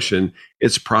the emotion,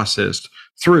 it's processed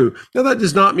through. Now, that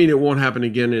does not mean it won't happen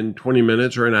again in 20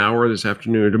 minutes or an hour this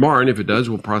afternoon or tomorrow. And if it does,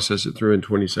 we'll process it through in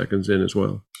 20 seconds in as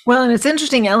well. Well, and it's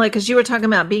interesting, Ella, because you were talking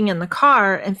about being in the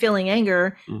car and feeling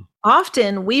anger.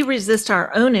 Often we resist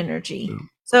our own energy. Yeah.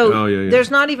 So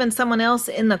there's not even someone else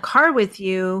in the car with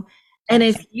you. And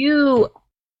if you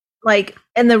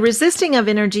and the resisting of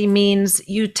energy means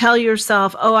you tell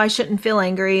yourself, oh, I shouldn't feel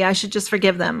angry. I should just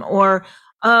forgive them. Or,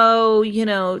 oh,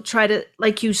 try to,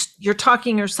 you're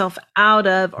talking yourself out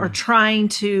of or trying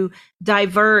to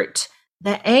divert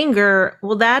the anger.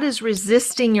 Well, that is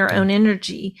resisting your own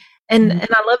energy. And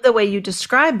I love the way you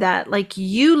described that. Like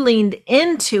you leaned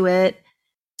into it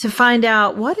to find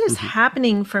out what is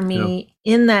happening for me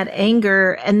in that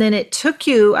anger. And then it took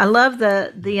you, I love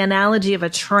the analogy of a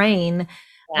train,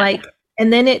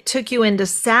 and then it took you into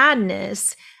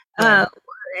sadness. And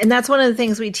that's one of the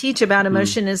things we teach about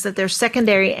emotion is that there's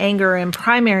secondary anger and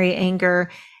primary anger.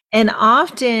 And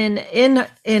often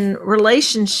in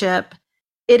relationship,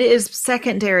 it is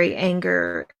secondary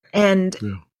anger.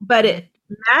 But it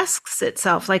masks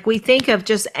itself. Like we think of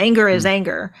just anger as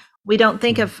anger. We don't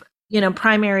think of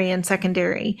primary and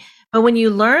secondary. But when you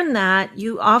learn that,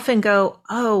 you often go,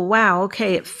 oh, wow,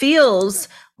 okay, it feels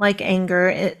like anger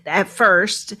at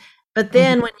first. But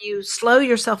then when you slow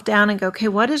yourself down and go, okay,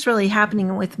 what is really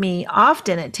happening with me?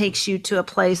 Often it takes you to a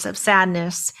place of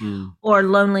sadness or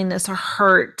loneliness or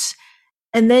hurt.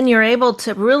 And then you're able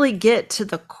to really get to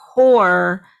the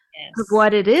core of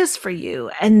what it is for you.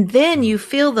 And then you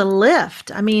feel the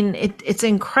lift. I mean, it's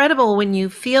incredible when you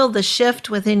feel the shift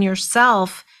within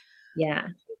yourself. Yeah.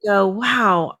 You go,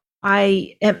 wow,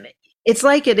 it's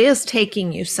like it is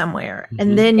taking you somewhere.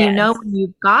 And then when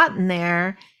you've gotten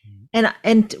there,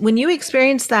 and when you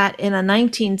experience that in a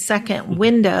 19-second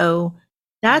window,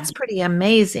 that's pretty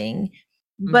amazing.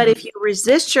 But if you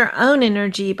resist your own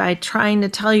energy by trying to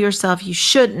tell yourself you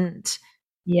shouldn't,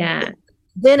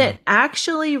 then it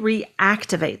actually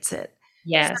reactivates it.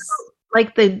 Yes. So,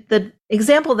 like the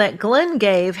example that Glenn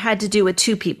gave had to do with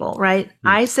 2 people, right?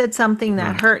 I said something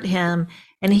that hurt him,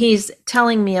 and he's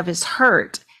telling me of his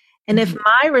hurt. And if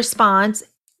my response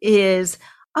is,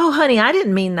 oh, honey, I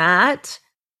didn't mean that.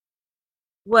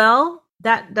 Well,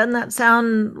 doesn't that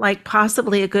sound like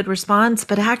possibly a good response?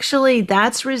 But actually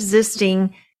that's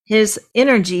resisting his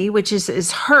energy, which is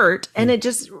his hurt. And it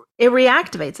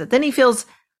reactivates it. Then he feels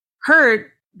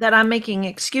hurt that I'm making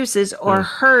excuses or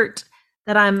hurt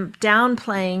that I'm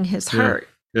downplaying his hurt.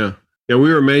 Yeah. We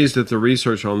were amazed at the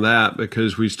research on that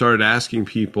because we started asking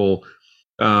people,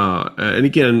 and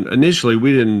again, initially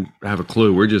we didn't have a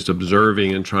clue. We're just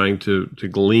observing and trying to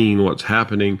glean what's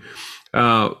happening.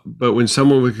 But when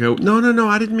someone would go, no,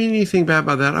 I didn't mean anything bad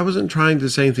by that. I wasn't trying to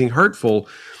say anything hurtful.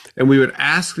 And we would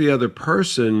ask the other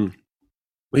person,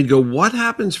 we'd go, what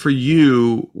happens for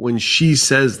you when she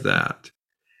says that?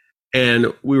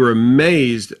 And we were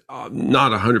amazed,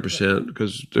 not 100%,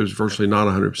 because there's virtually not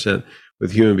 100%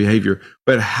 with human behavior,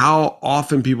 but how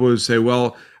often people would say,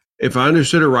 well, if I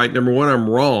understood it right, number 1, I'm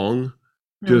wrong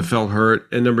to have felt hurt.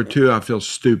 And number 2, I feel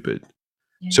stupid.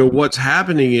 So what's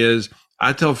happening is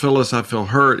I tell Phyllis I feel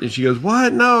hurt, and she goes,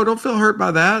 what? No, don't feel hurt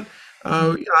by that.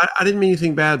 I didn't mean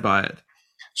anything bad by it.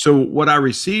 So what I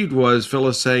received was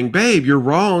Phyllis saying, babe, you're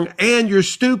wrong and you're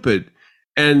stupid.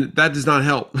 And that does not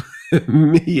help.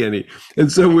 me any.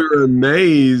 And so we were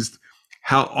amazed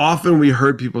how often we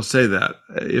heard people say that.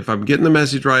 If I'm getting the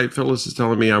message right, Phyllis is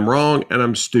telling me I'm wrong and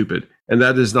I'm stupid. And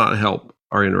that does not help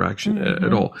our interaction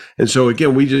at all. And so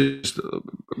again, we just,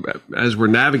 as we're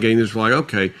navigating this, we're like,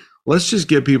 okay, let's just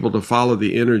get people to follow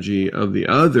the energy of the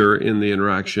other in the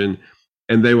interaction,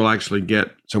 and they will actually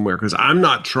get somewhere. Because I'm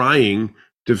not trying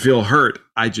to feel hurt.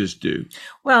 I just do.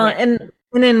 Well, and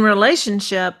in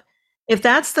relationship, if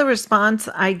that's the response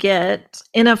I get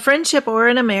in a friendship or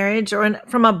in a marriage or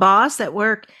from a boss at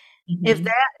work, if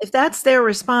that's their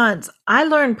response, I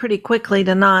learn pretty quickly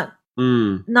to not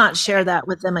share that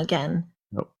with them again.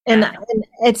 Nope. And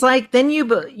it's like then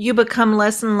you become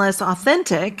less and less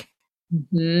authentic,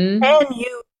 and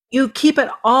you keep it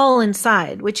all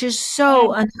inside, which is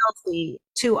so unhealthy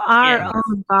to our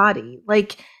own body.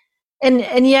 Like,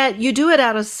 and yet you do it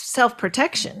out of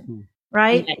self-protection.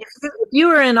 Right? Yes. If you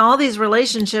are in all these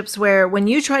relationships where when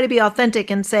you try to be authentic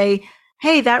and say,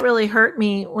 hey, that really hurt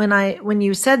me when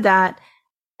you said that,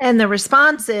 and the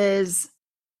response is,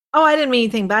 oh, I didn't mean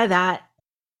anything by that,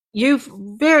 you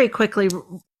very quickly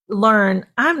learn,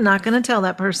 I'm not going to tell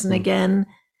that person again,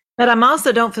 but I'm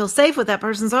also don't feel safe with that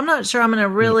person, so I'm not sure I'm going to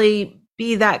really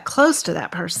be that close to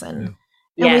that person.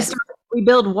 And we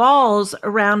build walls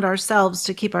around ourselves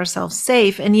to keep ourselves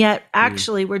safe. And yet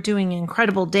actually we're doing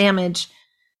incredible damage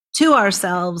to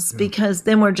ourselves because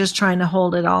then we're just trying to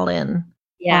hold it all in.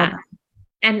 Yeah.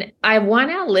 And I want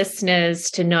our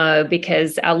listeners to know,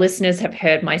 because our listeners have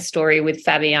heard my story with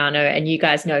Fabiano, and you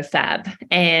guys know Fab,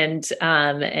 and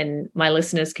my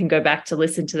listeners can go back to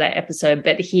listen to that episode.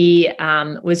 But he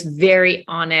was very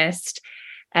honest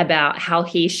about how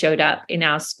he showed up in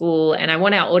our school. And I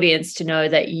want our audience to know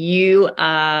that you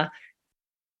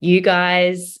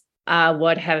guys are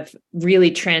what have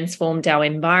really transformed our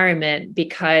environment,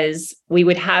 because we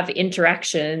would have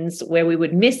interactions where we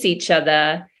would miss each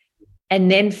other, and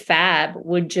then Fab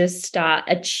would just start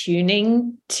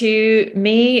attuning to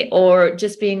me, or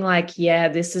just being like, yeah,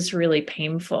 this is really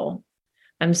painful.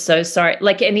 I'm so sorry.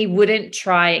 Like, and he wouldn't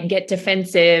try and get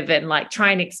defensive and like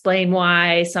try and explain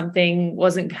why something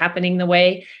wasn't happening the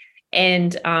way.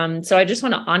 And so I just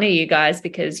want to honor you guys,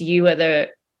 because you are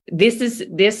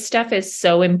this stuff is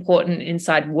so important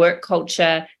inside work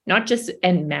culture, not just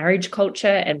in marriage culture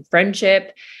and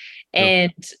friendship.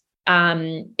 And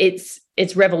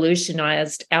it's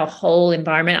revolutionized our whole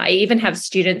environment. I even have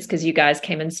students, because you guys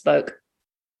came and spoke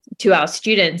to our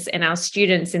students, and our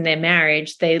students in their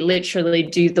marriage, they literally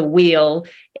do the wheel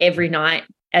every night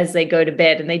as they go to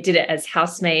bed, and they did it as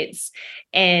housemates.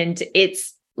 And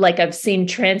it's like, I've seen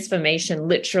transformation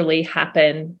literally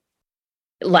happen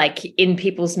like in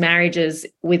people's marriages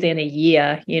within a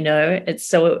year. It's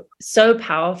so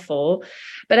powerful.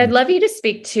 But I'd love you to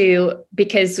speak to,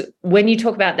 because when you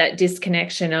talk about that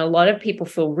disconnection, a lot of people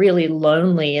feel really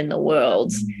lonely in the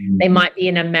world. They might be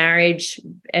in a marriage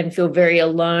and feel very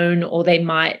alone, or they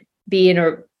might be in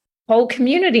a whole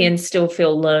community and still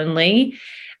feel lonely.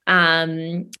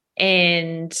 And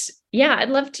I'd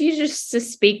love to just to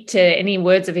speak to any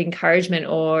words of encouragement,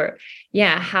 or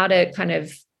how to kind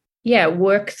of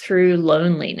work through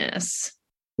loneliness.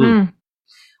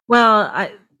 Well,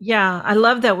 I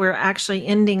love that we're actually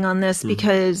ending on this,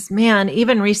 because man,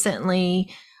 even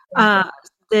recently,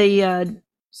 the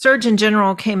Surgeon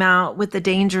General came out with the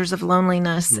dangers of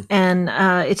loneliness. And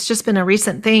it's just been a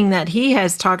recent thing that he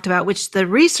has talked about, which the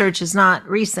research is not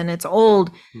recent, it's old,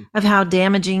 of how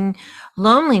damaging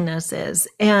loneliness is.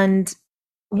 And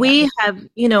we have,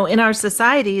 in our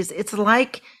societies, it's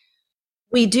like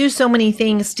we do so many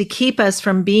things to keep us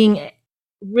from being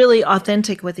really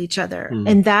authentic with each other.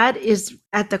 And that is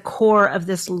at the core of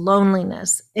this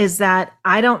loneliness, is that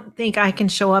I don't think I can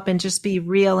show up and just be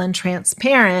real and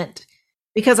transparent,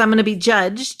 because I'm going to be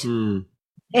judged. And,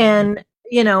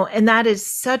 and that is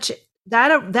such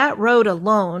that road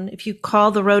alone, if you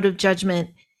call the road of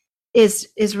judgment,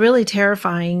 is really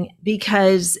terrifying,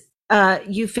 because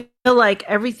you feel like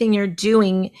everything you're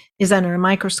doing is under a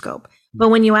microscope. But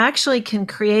when you actually can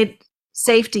create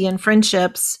safety in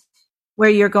friendships where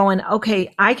you're going,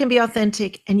 okay, I can be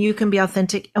authentic and you can be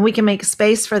authentic, and we can make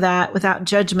space for that without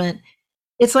judgment,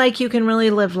 it's like you can really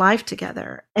live life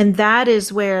together. And that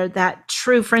is where that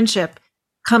true friendship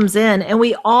comes in. And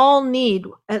we all need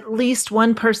at least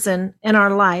one person in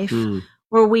our life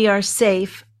where we are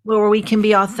safe, where we can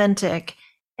be authentic,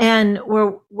 and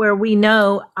where we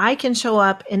know I can show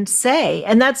up and say,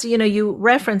 and that's, you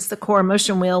reference the core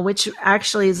emotion wheel, which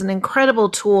actually is an incredible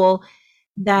tool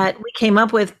that we came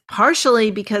up with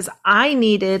partially because I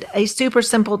needed a super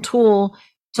simple tool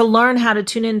to learn how to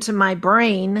tune into my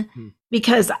brain,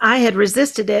 because I had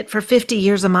resisted it for 50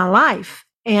 years of my life.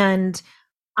 And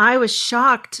I was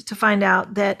shocked to find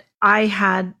out that I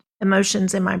had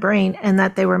emotions in my brain and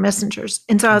that they were messengers.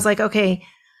 And so I was like, okay,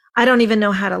 I don't even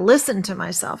know how to listen to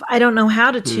myself. I don't know how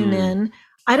to tune in.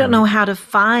 I don't know how to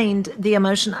find the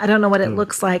emotion. I don't know what it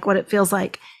looks like, what it feels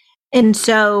like. And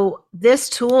so this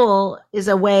tool is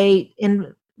a way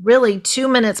in really 2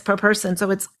 minutes per person.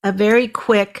 So it's a very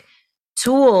quick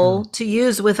tool to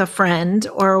use with a friend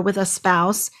or with a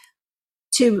spouse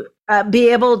to be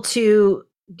able to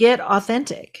get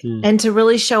authentic and to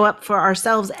really show up for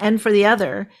ourselves and for the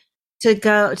other, to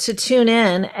go to tune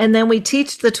in. And then we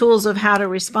teach the tools of how to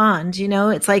respond. You know,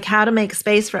 it's like how to make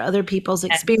space for other people's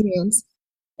experience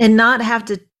and not have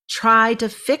to try to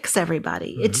fix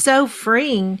everybody. It's so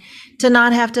freeing to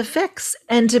not have to fix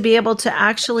and to be able to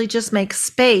actually just make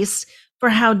space for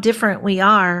how different we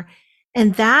are.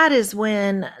 And that is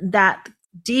when that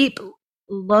deep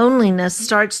loneliness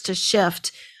starts to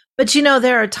shift. But, you know,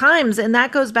 there are times, and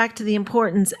that goes back to the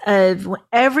importance of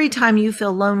every time you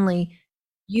feel lonely,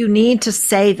 you need to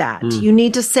say that. You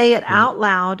need to say it out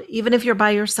loud, even if you're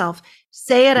by yourself.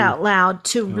 Say it out loud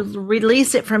to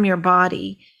release it from your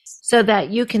body so that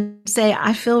you can say,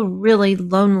 I feel really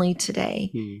lonely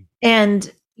today.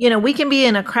 And, you know, we can be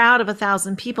in a crowd of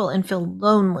 1,000 people and feel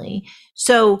lonely.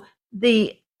 So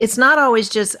it's not always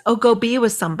just, oh, go be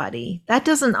with somebody. That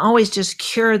doesn't always just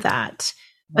cure that.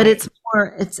 But it's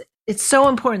more, it's so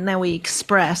important that we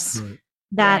express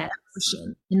that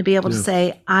emotion and to be able to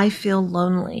say, I feel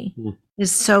lonely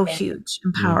is so huge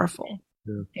and powerful.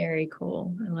 Very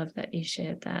cool. I love that you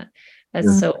shared that.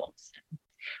 That's so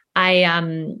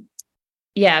awesome.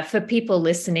 For people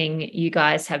listening, you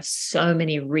guys have so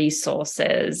many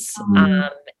resources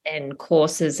and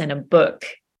courses and a book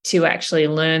to actually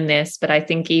learn this. But I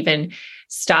think even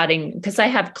starting, because I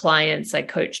have clients, I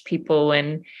coach people,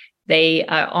 and they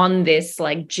are on this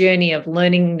like journey of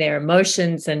learning their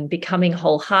emotions and becoming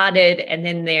wholehearted, and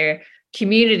then their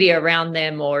community around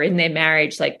them or in their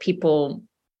marriage, like people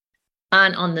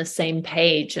aren't on the same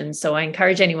page. And so I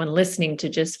encourage anyone listening to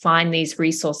just find these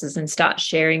resources and start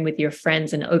sharing with your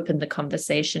friends and open the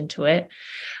conversation to it.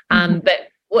 But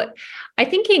what I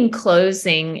think in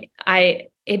closing,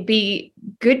 it'd be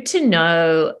good to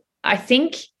know, I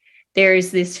think there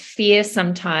is this fear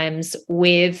sometimes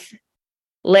with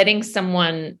letting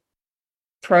someone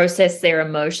process their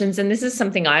emotions. And this is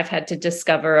something I've had to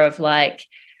discover of, like,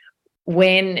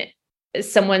 when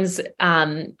someone's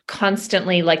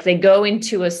constantly, like, they go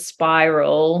into a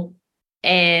spiral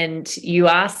and you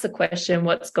ask the question,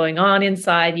 what's going on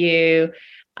inside you?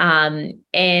 And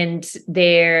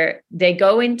they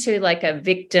go into like a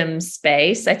victim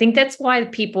space. I think that's why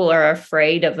people are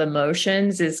afraid of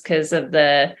emotions, is because of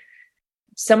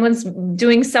someone's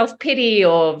doing self-pity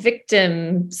or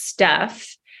victim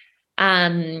stuff.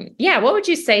 What would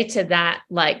you say to that?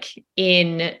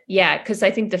 Because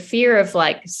I think the fear of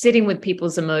like sitting with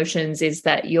people's emotions is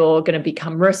that you're going to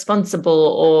become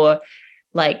responsible, or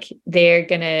like they're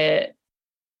going to,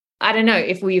 I don't know,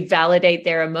 if we validate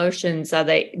their emotions,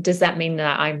 does that mean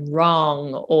that I'm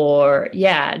wrong? Or do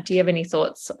you have any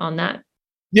thoughts on that?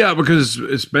 Yeah, because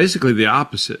it's basically the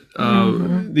opposite.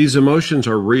 These emotions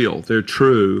are real. They're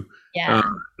true. Yeah.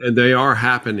 And they are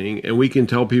happening. And we can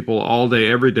tell people all day,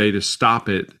 every day to stop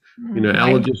it. You know,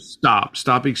 Ella, just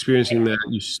stop experiencing that.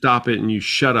 You stop it and you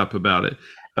shut up about it.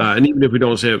 And even if we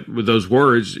don't say it with those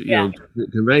words, you know,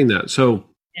 conveying that. So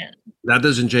that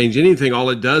doesn't change anything. All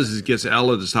it does is gets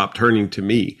Ella to stop turning to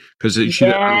me, because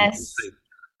she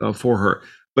for her.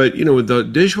 But, you know, with the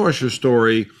dishwasher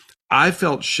story, I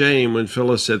felt shame when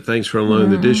Phyllis said, thanks for unloading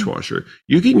the dishwasher.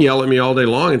 You can yell at me all day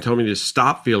long and tell me to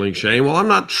stop feeling shame. Well, I'm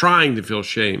not trying to feel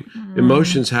shame.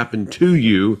 Emotions happen to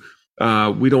you.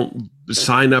 We don't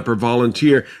sign up or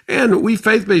volunteer. And we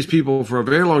faith-based people for a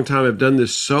very long time have done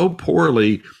this so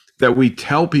poorly that we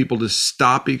tell people to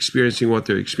stop experiencing what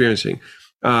they're experiencing.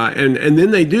 And then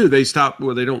they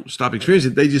don't stop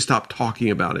experiencing it. They just stop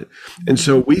talking about it. And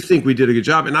so we think we did a good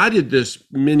job. And I did this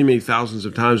many, many thousands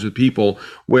of times with people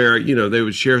where, you know, they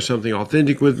would share something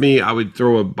authentic with me. I would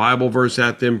throw a Bible verse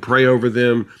at them, pray over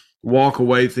them, walk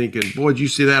away thinking, boy, did you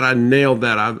see that? I nailed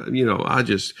that.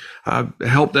 I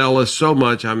helped Ella so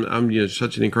much. I'm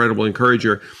such an incredible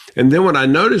encourager. And then what I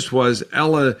noticed was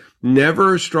Ella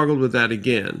never struggled with that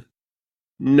again.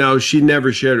 No, she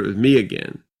never shared it with me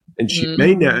again. And she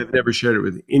may have never shared it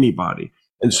with anybody.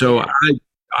 And so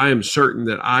I am certain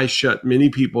that I shut many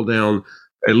people down,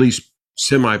 at least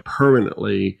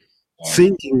semi-permanently,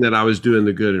 thinking that I was doing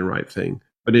the good and right thing.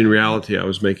 But in reality, I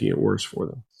was making it worse for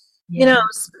them. You know,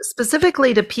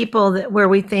 specifically to people where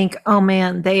we think, oh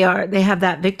man, they have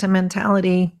that victim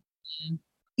mentality.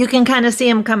 You can kind of see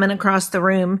them coming across the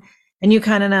room and you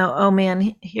kind of know, oh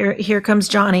man, here comes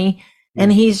Johnny,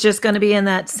 and he's just going to be in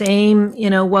that same,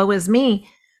 woe is me.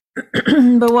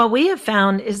 But what we have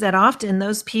found is that often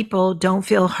those people don't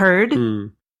feel heard.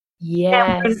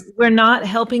 Yes. We're not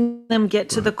helping them get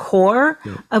to the core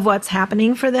of what's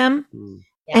happening for them.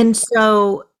 And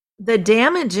so the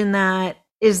damage in that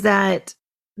is that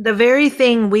the very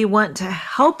thing we want to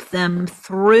help them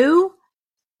through,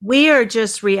 we are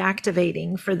just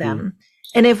reactivating for them.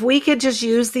 And if we could just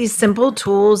use these simple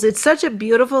tools, it's such a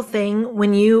beautiful thing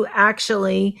when you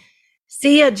actually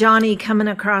see a Johnny coming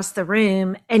across the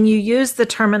room and you use the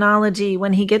terminology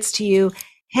when he gets to you,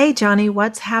 hey, Johnny,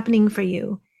 what's happening for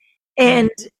you?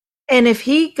 And if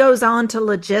he goes on to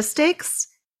logistics,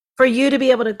 for you to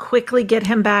be able to quickly get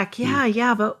him back,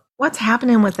 but what's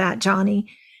happening with that, Johnny?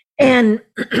 And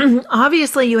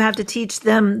obviously you have to teach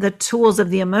them the tools of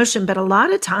the emotion, but a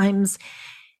lot of times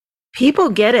people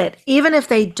get it, even if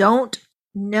they don't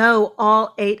know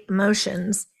all 8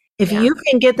 emotions. If you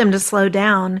can get them to slow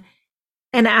down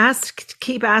and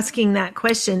keep asking that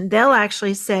question, they'll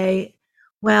actually say,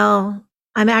 well,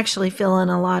 I'm actually feeling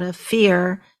a lot of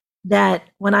fear that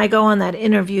when I go on that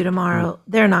interview tomorrow,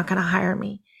 they're not going to hire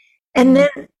me. And then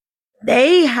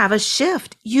they have a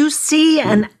shift. You see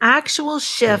an actual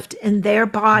shift in their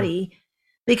body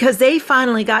because they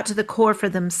finally got to the core for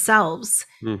themselves.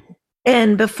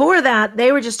 And before that,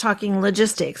 they were just talking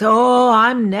logistics. Oh,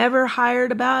 I'm never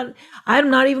hired about, I'm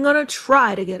not even going to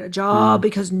try to get a job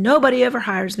because nobody ever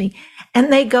hires me.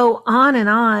 And they go on,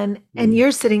 and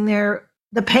you're sitting there,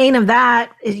 the pain of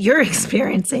that you're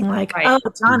experiencing like, oh,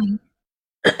 Johnny.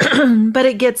 But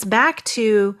it gets back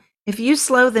to, if you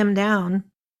slow them down,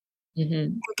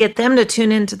 get them to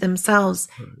tune into themselves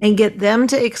and get them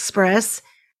to express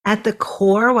at the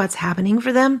core what's happening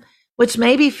for them, which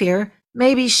may be fear,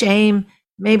 maybe shame,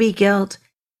 maybe guilt,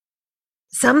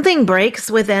 something breaks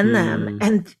within them.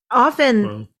 And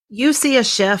often you see a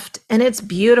shift and it's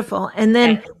beautiful. And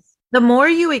then the more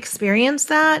you experience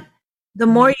that, the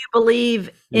more you believe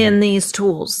in these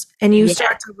tools and you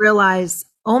start to realize,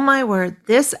 oh my word,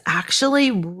 this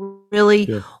actually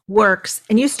really works.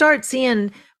 And you start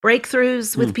seeing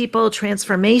breakthroughs with people,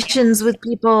 transformations with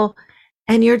people.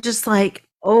 And you're just like,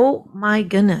 oh my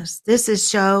goodness, this is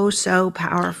so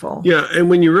powerful. Yeah. And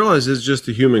when you realize it's just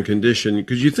a human condition,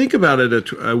 because you think about it, a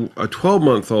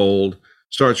 12-month-old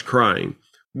starts crying.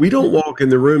 We don't walk in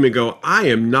the room and go, I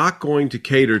am not going to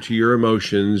cater to your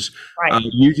emotions.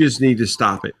 You just need to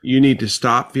stop it. You need to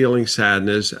stop feeling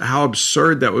sadness. How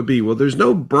absurd that would be. Well, there's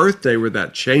no birthday where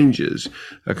that changes.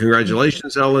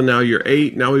 Congratulations, Ellen. Now you're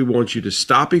 8. Now we want you to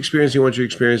stop experiencing what you're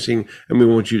experiencing, and we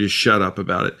want you to shut up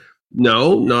about it.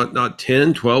 No, not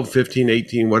 10, 12, 15,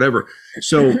 18, whatever.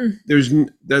 So there's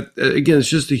that, again, it's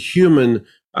just a human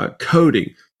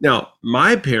coding. Now,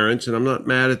 my parents, and I'm not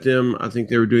mad at them, I think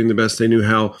they were doing the best they knew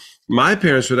how. My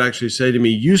parents would actually say to me,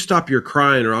 you stop your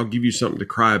crying or I'll give you something to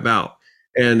cry about.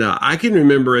 And I can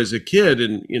remember as a kid,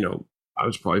 and, I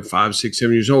was probably 5, 6,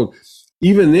 7 years old,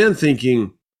 even then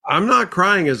thinking, I'm not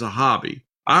crying as a hobby.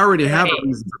 I already have a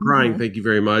reason for crying. Thank you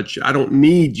very much. I don't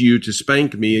need you to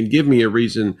spank me and give me a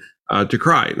reason to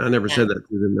cry. And I never said that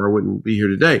to them, or I wouldn't be here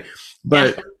today.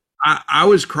 But I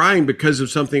was crying because of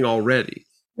something already.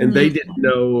 And they didn't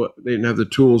know, they didn't have the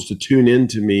tools to tune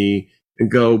into me and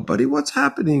go, buddy, what's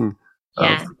happening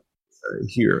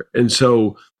here? And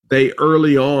so they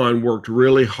early on worked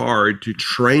really hard to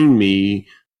train me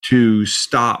to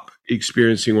stop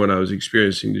experiencing what I was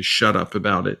experiencing, to shut up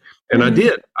about it. And I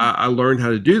did. I learned how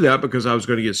to do that because I was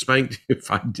going to get spanked if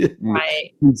I didn't.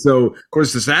 And so, of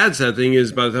course, the sad thing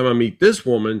is by the time I meet this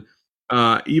woman,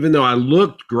 even though I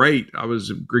looked great, I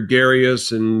was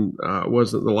gregarious and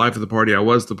wasn't the life of the party. I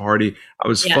was the party. I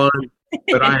was fun,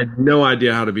 but I had no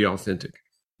idea how to be authentic.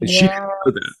 And she didn't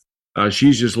know that.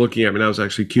 She's just looking at me, and I was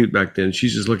actually cute back then.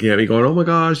 She's just looking at me going, oh my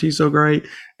gosh, he's so great.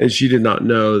 And she did not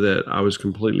know that I was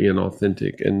completely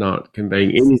inauthentic and not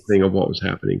conveying anything of what was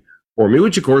happening for me,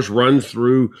 which of course runs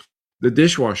through the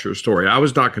dishwasher story. I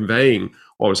was not conveying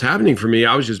what was happening for me.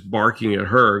 I was just barking at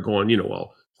her going,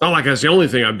 well, it's not like that's the only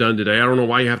thing I've done today. I don't know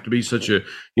why you have to be such a,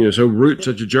 so rude,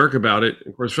 such a jerk about it.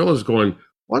 Of course, Phyllis going,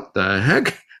 what the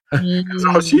heck? That's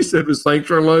all she said was thanks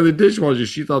for unloading the dishwasher.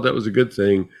 She thought that was a good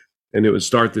thing. And it would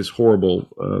start this horrible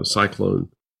cyclone.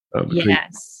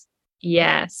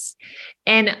 Yes.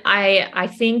 And I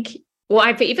think,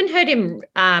 I've even heard him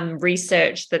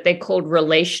research that they're called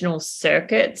relational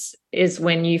circuits, is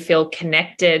when you feel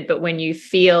connected, but when you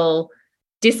feel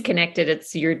disconnected,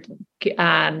 it's your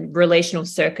relational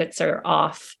circuits are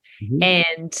off.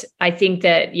 And I think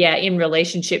that, in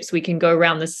relationships, we can go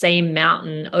around the same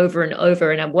mountain over and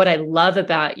over. And what I love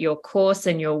about your course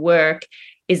and your work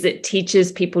is it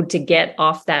teaches people to get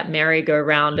off that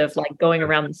merry-go-round of like going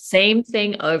around the same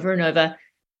thing over and over.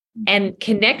 And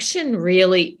connection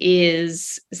really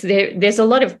is, so there's a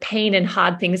lot of pain and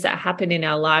hard things that happen in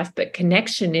our life, but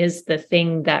connection is the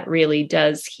thing that really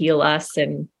does heal us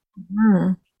and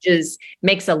just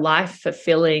makes a life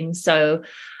fulfilling. So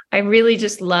I really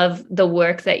just love the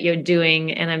work that you're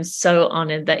doing. And I'm so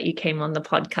honored that you came on the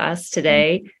podcast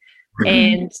today.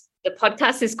 And the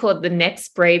podcast is called The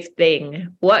Next Brave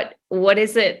Thing. What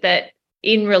is it that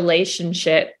in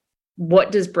relationship,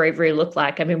 what does bravery look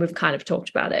like? I mean, we've kind of talked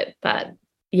about it, but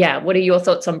yeah, what are your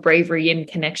thoughts on bravery in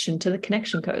connection to the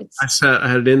connection codes? I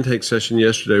had an intake session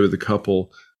yesterday with a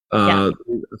couple. I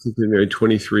think they're married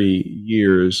 23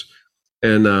 years.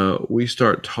 And we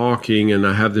start talking, and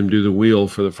I have them do the wheel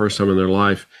for the first time in their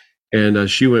life. And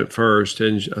she went first,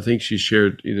 and I think she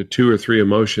shared either 2 or 3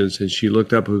 emotions. And she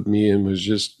looked up at me and was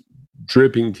just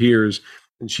dripping tears.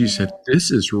 And she said,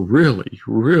 "This is really,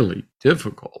 really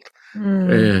difficult."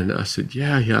 And I said,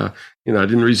 yeah. You know, I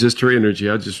didn't resist her energy.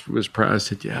 I just was proud. I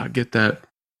said, yeah, I get that.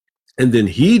 And then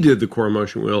he did the core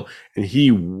emotion wheel, and he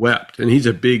wept. And he's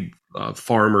a big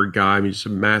farmer guy. I mean, he's a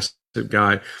massive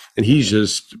guy, and he's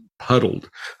just puddled.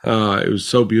 It was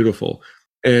so beautiful.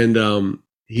 And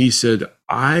he said,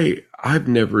 I've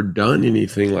never done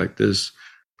anything like this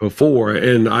before.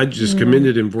 And I just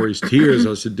commended him for his tears.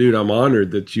 I said, dude, I'm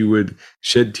honored that you would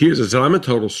shed tears. I said, I'm a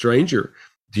total stranger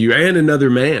to you and another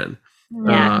man.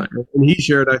 And he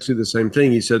shared actually the same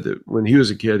thing. He said that when he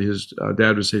was a kid, his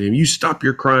dad would say to him, "You stop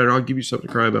your crying, or I'll give you something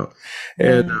to cry about."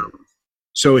 And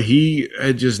so he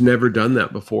had just never done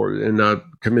that before. And I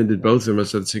commended both of them. I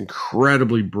said, it's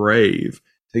incredibly brave.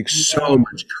 It takes so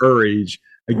much courage.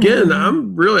 Again, I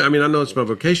know it's my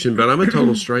vocation, but I'm a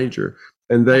total stranger.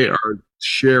 And they are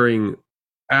sharing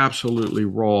absolutely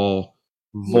raw,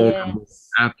 vulnerable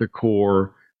at the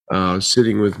core,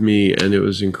 sitting with me, and it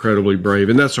was incredibly brave.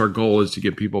 And that's our goal, is to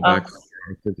get people back to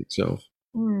their authentic self.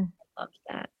 I love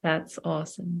that. That's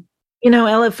awesome. You know,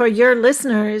 Ella, for your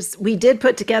listeners, we did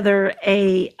put together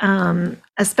a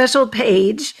special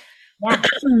page. Yeah.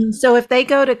 So if they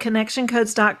go to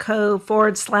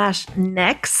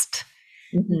connectioncodes.co/next,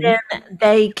 then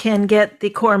they can get the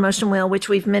core emotion wheel, which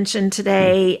we've mentioned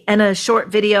today, and a short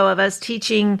video of us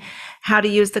teaching how to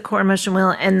use the core emotion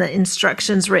wheel and the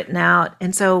instructions written out.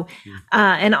 And so,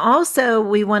 and also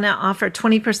we want to offer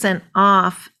 20%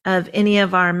 off of any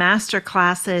of our master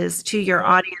classes to your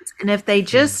audience. And if they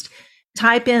just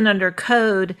type in under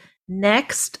code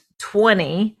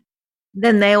NEXT20,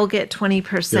 then they will get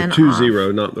 20% off.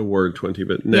 20, not the word 20,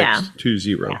 but next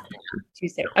 20.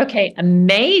 Okay,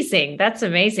 amazing. That's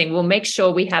amazing. We'll make sure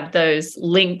we have those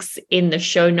links in the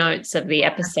show notes of the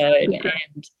episode. And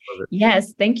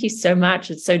yes, thank you so much.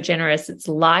 It's so generous. It's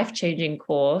a life-changing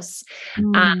course.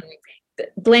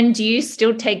 Glenn, do you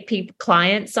still take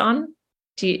clients on?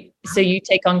 So you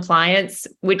take on clients,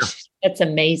 which that's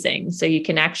amazing. So you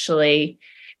can actually,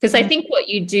 because I think what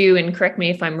you do, and correct me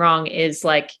if I'm wrong, is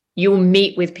like you'll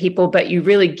meet with people, but you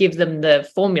really give them the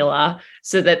formula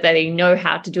so that they know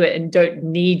how to do it and don't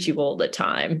need you all the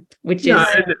time, which is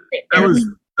that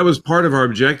was part of our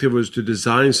objective, was to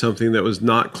design something that was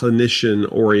not clinician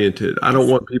oriented. I don't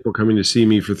want people coming to see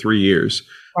me for 3 years.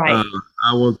 Right.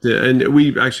 I want and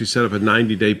we actually set up a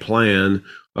 90-day plan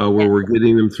where we're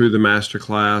getting them through the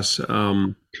masterclass.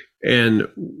 And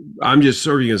I'm just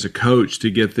serving as a coach to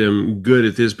get them good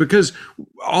at this, because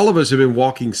all of us have been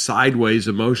walking sideways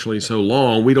emotionally so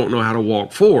long, we don't know how to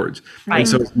walk forwards. Right. And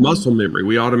so it's muscle memory.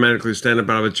 We automatically stand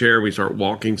up out of a chair, and we start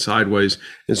walking sideways.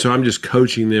 And so I'm just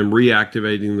coaching them,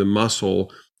 reactivating the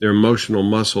muscle, their emotional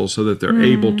muscle, so that they're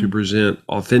able to present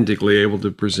authentically, able to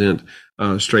present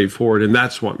straightforward. And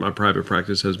that's what my private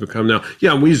practice has become now.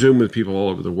 Yeah, we Zoom with people all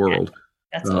over the world.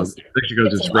 That's awesome. That's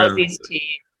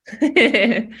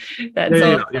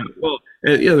awesome. Well,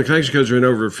 the connection codes are in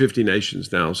over 50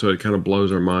 nations now, so it kind of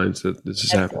blows our minds that this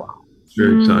is happening. It's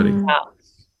very exciting. Wow.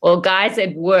 Well, guys,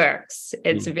 it works.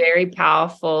 It's very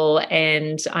powerful,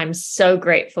 and I'm so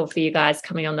grateful for you guys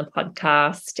coming on the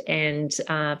podcast. And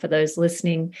for those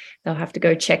listening, they'll have to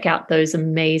go check out those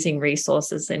amazing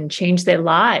resources and change their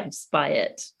lives by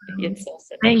it. It's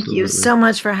awesome. Thank you so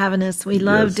much for having us. We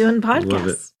love doing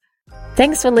podcasts.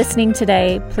 Thanks for listening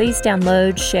today. Please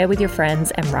download, share with your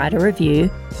friends, and write a review.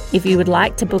 If you would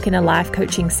like to book in a life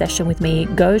coaching session with me,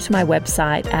 go to my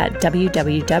website at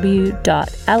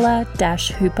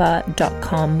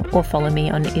www.ella-hooper.com or follow me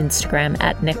on Instagram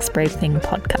at Next Brave Thing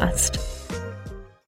Podcast.